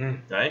 All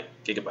right,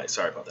 gigabyte.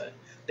 Sorry about that.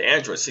 The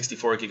Android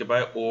 64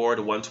 gigabyte or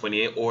the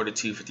 128 or the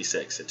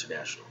 256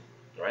 international.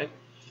 All right.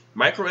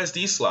 Micro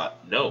SD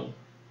slot, no.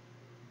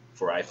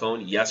 For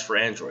iPhone, yes. For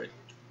Android,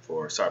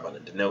 sorry about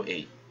it, the Note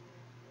 8.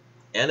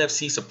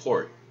 NFC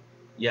support,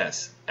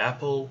 yes.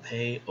 Apple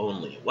Pay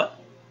only. What?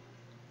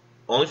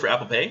 Only for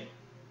Apple Pay?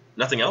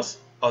 Nothing else?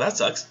 Oh, that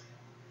sucks.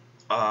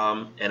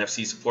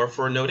 NFC support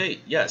for Note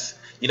 8, yes.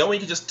 You know when you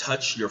can just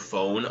touch your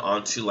phone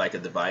onto like a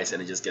device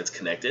and it just gets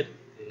connected?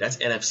 That's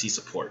NFC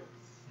support.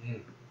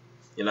 You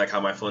know like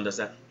how my phone does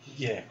that?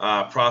 Yeah.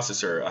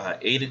 Processor,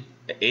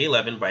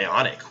 A11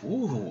 Bionic.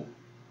 Ooh,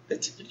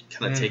 that's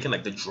kind of taking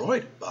like the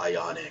Droid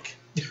Bionic.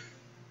 Okay.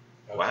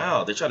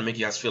 Wow, they're trying to make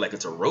you guys feel like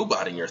it's a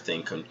robot in your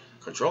thing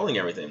controlling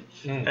everything.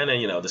 And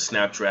then, the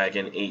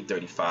Snapdragon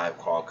 835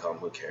 Qualcomm.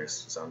 Who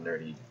cares? Some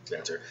nerdy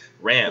answer.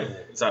 RAM,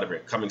 it's out of here.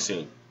 Coming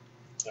soon.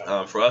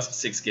 For us,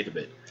 6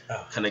 gigabit.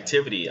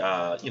 Connectivity,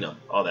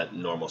 all that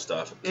normal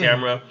stuff.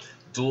 Camera,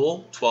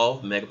 dual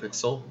 12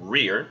 megapixel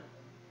rear.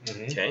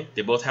 Okay,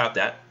 they both have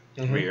that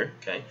rear.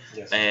 Okay,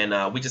 Yes.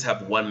 and we just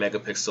have 1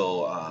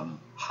 megapixel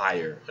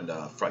higher in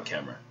the front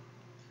camera.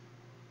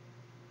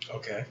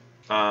 Okay.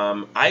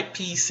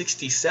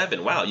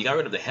 IP67. Wow, you got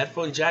rid of the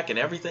headphone jack and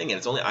everything, and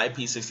it's only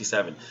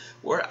IP67.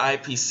 We're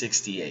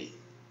IP68.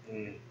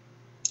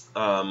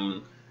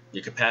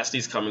 Your capacity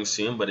is coming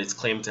soon, but it's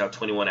claimed to have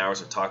 21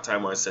 hours of talk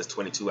time, or it says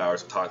 22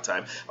 hours of talk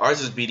time.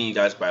 Ours is beating you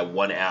guys by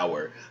 1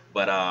 hour,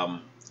 but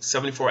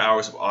 74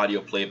 hours of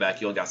audio playback.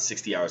 You only got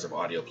 60 hours of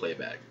audio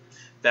playback.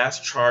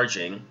 Fast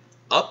charging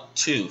up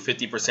to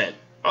 50%.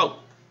 Oh,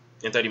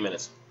 in 30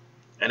 minutes.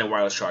 And then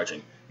wireless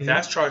charging.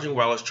 Fast charging,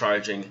 wireless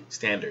charging,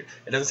 standard.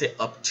 It doesn't say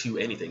up to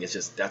anything. It's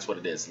just that's what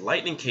it is.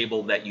 Lightning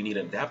cable that you need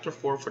an adapter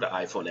for the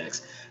iPhone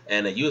X,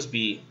 and a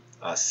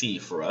USB-C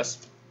for us.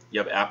 You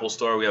have Apple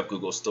Store, we have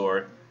Google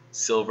Store,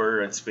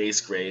 silver and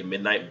space gray,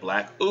 midnight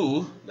black.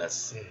 Ooh,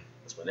 that's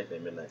my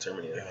nickname, Midnight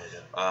Terminator.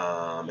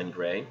 And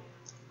gray.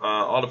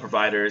 All the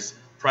providers.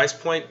 Price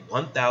point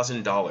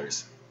 $1,000,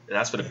 and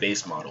that's for the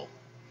base model.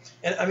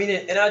 And I mean,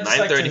 and I just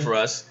 $930 like to, for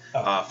us.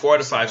 4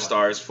 out of 5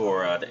 stars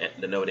for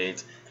the Note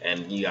 8,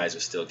 and you guys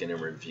are still getting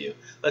a review.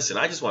 Listen,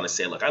 I just want to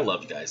say, look, I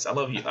love you guys. I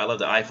love you. I love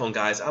the iPhone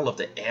guys. I love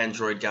the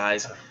Android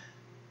guys.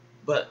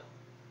 But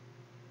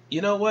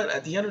you know what?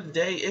 At the end of the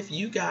day, if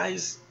you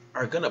guys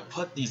are gonna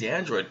put these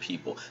Android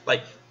people,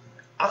 like,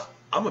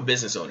 I'm a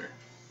business owner.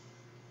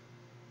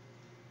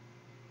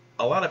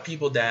 A lot of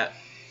people that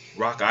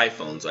rock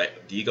iPhones,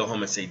 like, do you go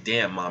home and say,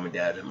 "Damn, mom and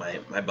dad,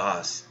 my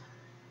boss,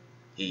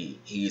 he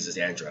uses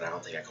Android. I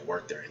don't think I can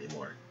work there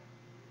anymore."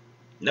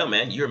 No,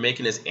 man, you're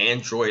making this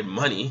Android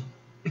money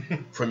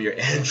from your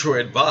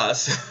Android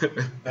boss.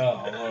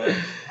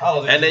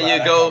 And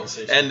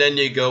then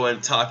you go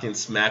and talking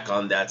smack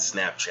on that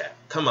Snapchat.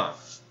 Come on.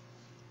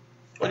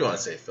 What do you want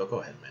to say, Phil? Go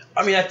ahead, man.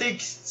 I mean, I think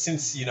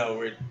since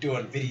we're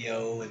doing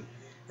video and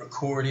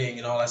recording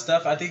and all that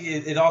stuff, I think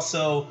it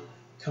also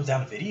comes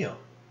down to video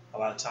a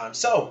lot of times.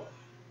 So,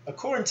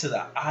 according to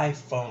the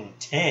iPhone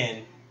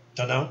 10,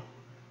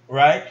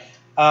 right?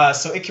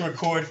 So it can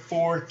record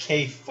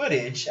 4K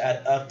footage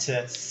at up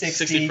to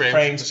 60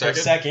 frames per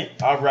second.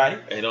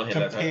 Alrighty. Hey, don't hit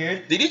that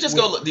time. Did you just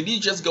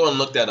go and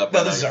look that up?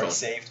 No, this is already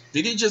saved.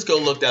 Did you just go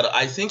look that up?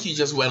 I think you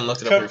just went and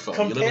looked it up on your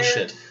phone. You little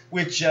shit.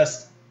 With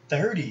just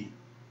 30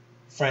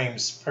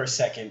 frames per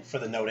second for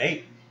the Note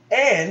 8,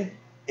 and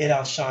it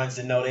outshines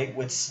the Note 8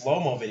 with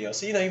slow-mo video.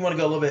 So you want to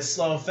go a little bit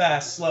slow,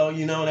 fast, slow,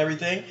 and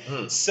everything.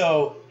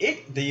 So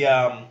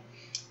the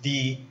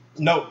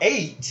Note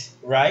 8,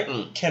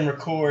 right, can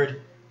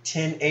record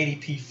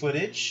 1080p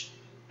footage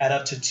at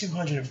up to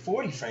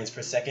 240 frames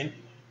per second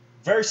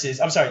versus,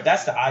 I'm sorry,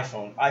 that's the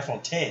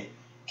iPhone 10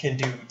 can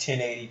do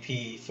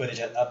 1080p footage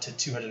at up to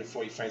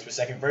 240 frames per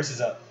second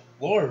versus a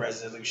lower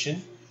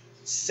resolution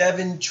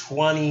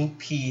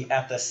 720p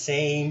at the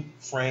same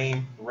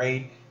frame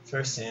rate for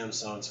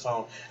Samsung's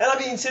phone. And I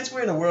mean, since we're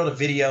in the world of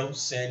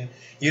videos and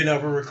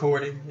we're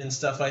recording and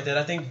stuff like that,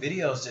 I think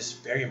video is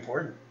just very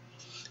important.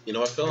 You know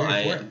what, Phil?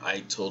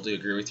 I totally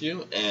agree with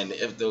you. And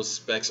if those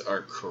specs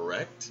are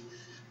correct,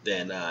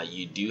 then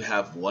you do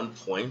have 1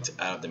 point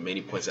out of the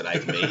many points that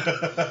I've made.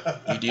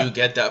 You do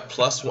get that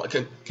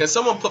 +1. Can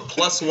someone put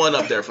 +1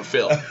 up there for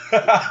Phil?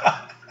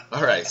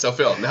 All right, so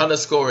Phil, now the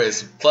score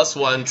is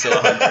 +1 to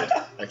 100.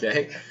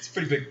 Okay, it's a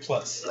pretty big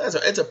plus.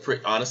 It's a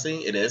pretty,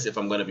 honestly, it is if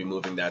I'm going to be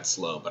moving that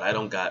slow, but I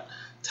don't got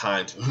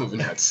time to be moving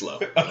that slow.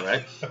 All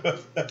right,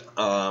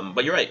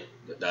 but you're right.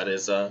 That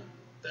is a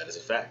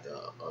fact.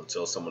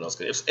 Until someone else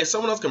can, if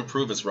someone else can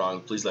prove it's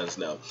wrong, please let us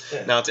know.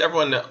 Yeah. Now, to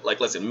everyone, like,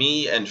 listen,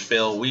 me and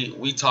Phil,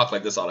 we talk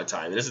like this all the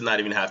time. This is not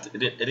even it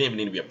didn't even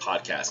need to be a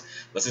podcast.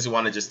 But since we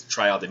want to just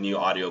try out the new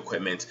audio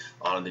equipment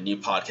on the new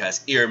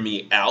podcast,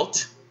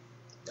 EarMeOut.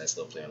 Nice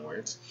little play on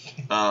words.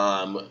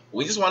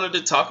 We just wanted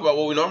to talk about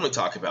what we normally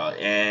talk about,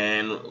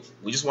 and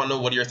we just want to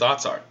know what your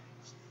thoughts are.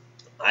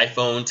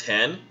 iPhone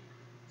 10,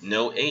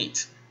 Note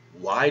 8.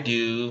 Why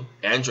do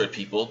Android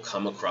people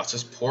come across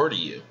as poor to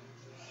you?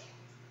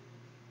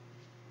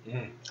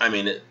 I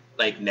mean,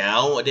 like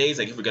nowadays,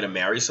 like if you're gonna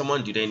marry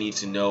someone, do they need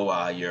to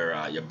know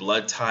your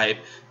blood type,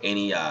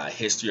 any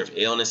history of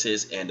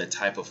illnesses, and the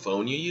type of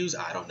phone you use?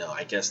 I don't know.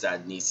 I guess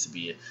that needs to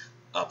be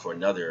up for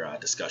another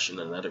discussion,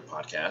 another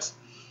podcast.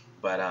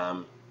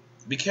 But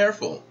be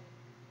careful.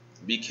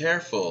 Be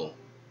careful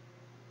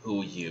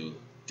who you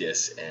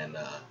diss and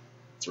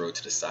throw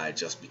to the side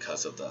just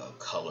because of the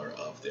color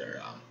of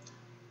their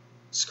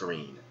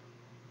screen,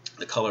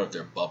 the color of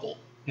their bubble.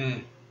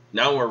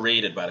 Now we're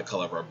rated by the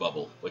color of our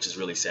bubble, which is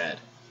really sad.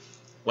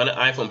 When an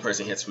iPhone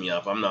person hits me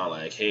up, I'm not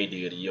like, "Hey,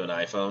 dude, are you an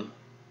iPhone?"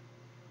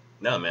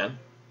 No, man.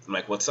 I'm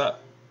like, "What's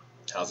up?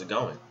 How's it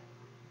going?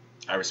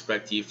 I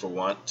respect you for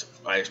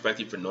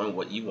knowing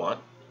what you want.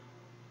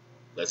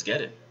 Let's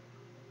get it."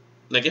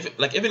 Like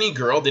if any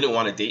girl didn't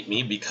want to date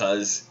me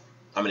because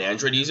I'm an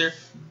Android user,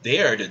 they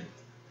are the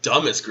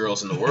dumbest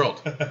girls in the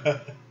world.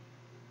 Like,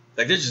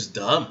 they're just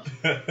dumb.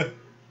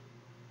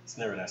 It's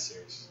never that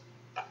serious.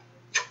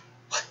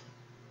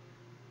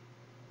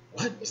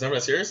 What? It's never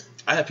that serious?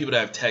 I have people that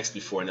have texted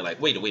before and they're like,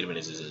 wait a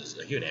minute,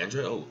 are you an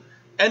Android? Oh,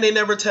 And they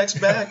never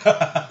text back.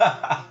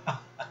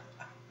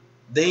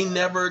 They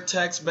never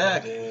text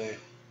back.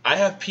 I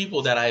have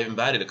people that I've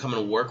invited to come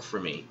and work for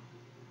me.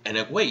 And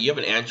like, wait, you have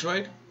an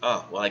Android?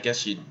 Oh, well, I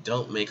guess you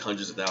don't make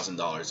hundreds of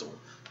 $1,000s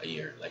a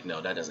year. Like, no,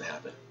 that doesn't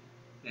happen.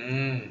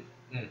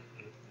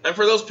 And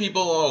for those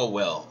people, oh,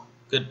 well,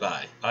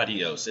 goodbye.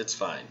 Adios. It's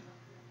fine.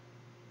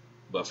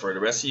 But for the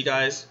rest of you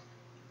guys,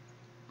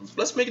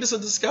 let's make this a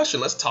discussion.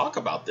 Let's talk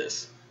about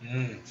this.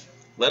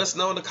 Let us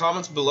know in the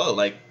comments below.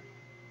 Like,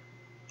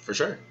 for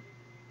sure.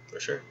 For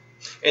sure.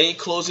 Any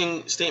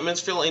closing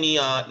statements, Phil? Any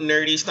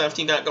nerdy stuff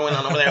you got going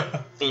on over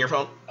there in your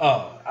phone?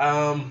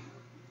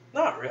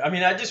 Not really. I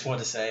mean, I just want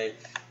to say,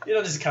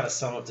 just to kind of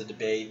sum up the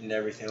debate and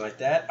everything like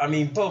that. I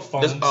mean, both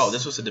phones.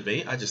 This was a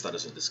debate? I just thought it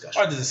was a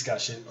discussion. Or the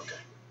discussion.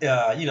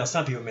 Okay.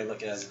 Some people may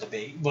look at it as a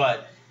debate,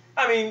 but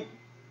I mean,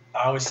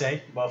 I always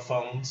say both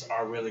phones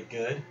are really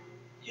good.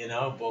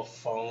 Both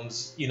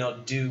phones,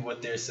 do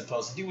what they're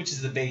supposed to do, which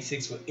is the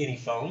basics with any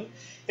phone.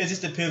 It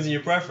just depends on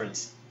your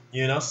preference.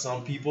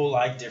 Some people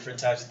like different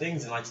types of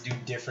things and like to do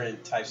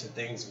different types of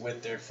things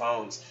with their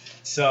phones.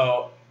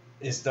 So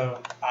is the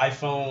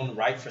iPhone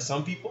right for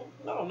some people?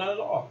 No, not at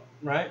all,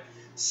 right?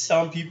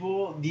 Some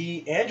people,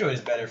 the Android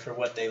is better for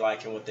what they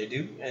like and what they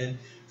do. And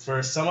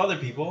for some other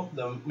people,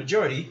 the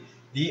majority,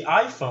 the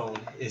iPhone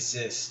is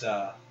just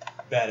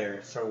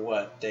better for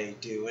what they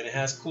do. And it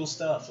has cool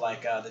stuff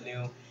like the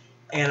new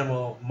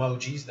animal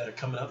emojis that are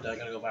coming up that are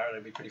going to go viral.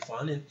 That'll be pretty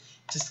fun and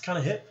just kind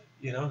of hip.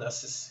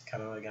 That's just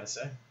kind of all I got to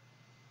say.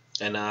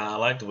 And I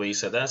like the way you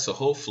said that. So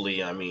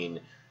hopefully, I mean,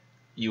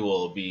 you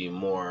will be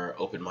more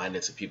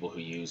open-minded to people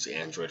who use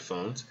Android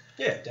phones.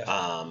 Yeah,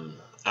 definitely.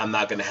 I'm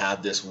not gonna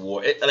have this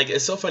war.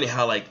 It's so funny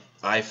how like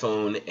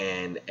iPhone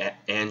and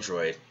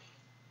Android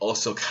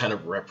also kind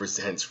of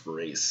represents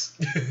race,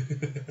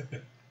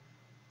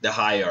 the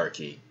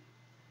hierarchy,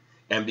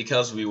 and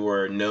because we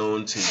were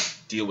known to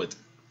deal with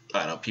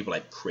people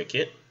like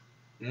Cricket,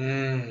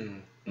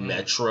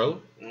 Metro,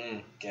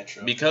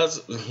 Getro.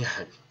 Because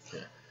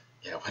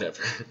yeah,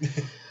 whatever.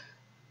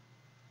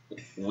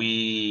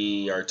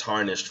 We are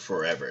tarnished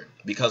forever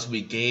because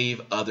we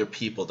gave other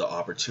people the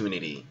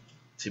opportunity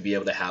to be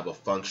able to have a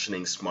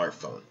functioning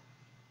smartphone.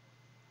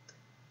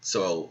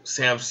 So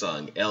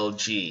Samsung,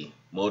 LG,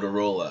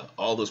 Motorola,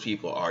 all those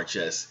people are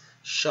just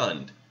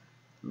shunned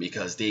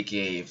because they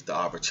gave the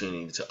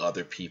opportunity to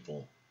other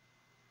people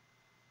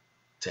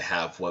to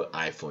have what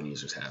iPhone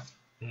users have.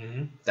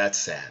 That's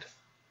sad.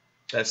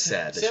 That's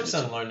sad.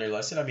 Samsung learned their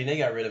lesson. I mean, they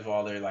got rid of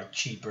all their like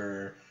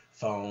cheaper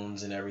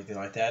phones and everything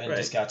like that, and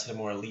just got to the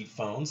more elite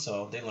phones.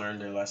 So they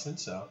learned their lesson.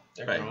 So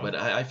they're growing. But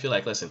I feel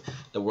like, listen,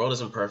 the world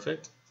isn't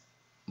perfect,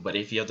 but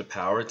if you have the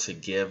power to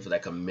give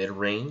like a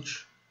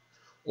mid-range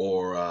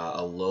or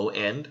a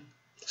low-end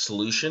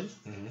solution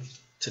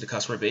to the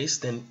customer base,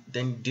 then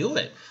do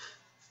it.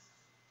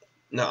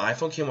 Now,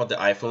 iPhone came out with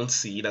the iPhone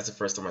C. That's the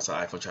first time I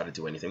saw iPhone try to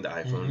do anything. The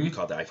iPhone, we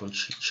call the iPhone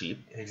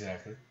cheap.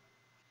 Exactly.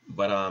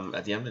 But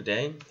at the end of the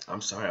day,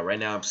 I'm sorry. Right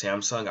now, I'm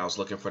Samsung. I was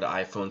looking for the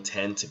iPhone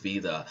 10 to be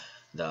the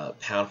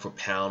pound for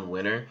pound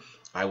winner.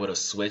 I would have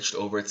switched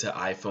over to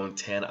iPhone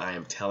 10. I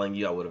am telling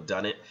you, I would have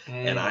done it.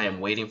 And I am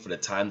waiting for the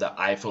time that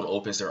iPhone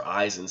opens their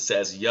eyes and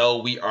says,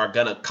 yo, we are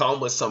going to come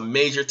with some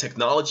major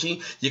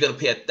technology. You're going to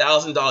pay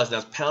 $1,000.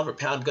 That's pound for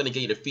pound. Going to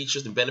get you the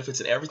features and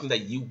benefits and everything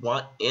that you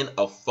want in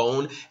a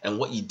phone and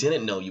what you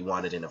didn't know you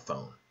wanted in a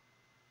phone.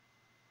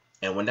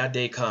 And when that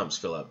day comes,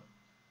 Philip,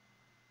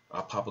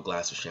 I'll pop a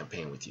glass of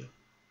champagne with you.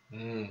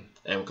 And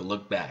we can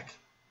look back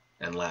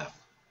and laugh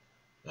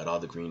at all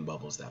the green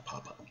bubbles that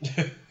pop up.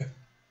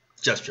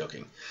 Just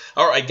joking.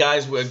 All right,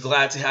 guys, we're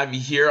glad to have you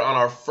here on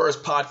our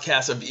first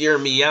podcast of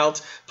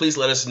EarMeOut. Please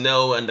let us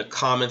know in the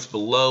comments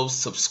below.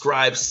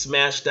 Subscribe,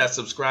 smash that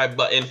subscribe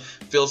button.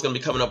 Phil's going to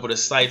be coming up with a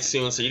site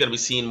soon, so you're going to be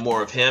seeing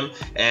more of him.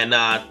 And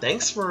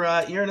thanks for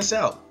hearing us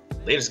out.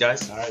 Laters,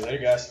 guys. All right, later,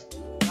 guys.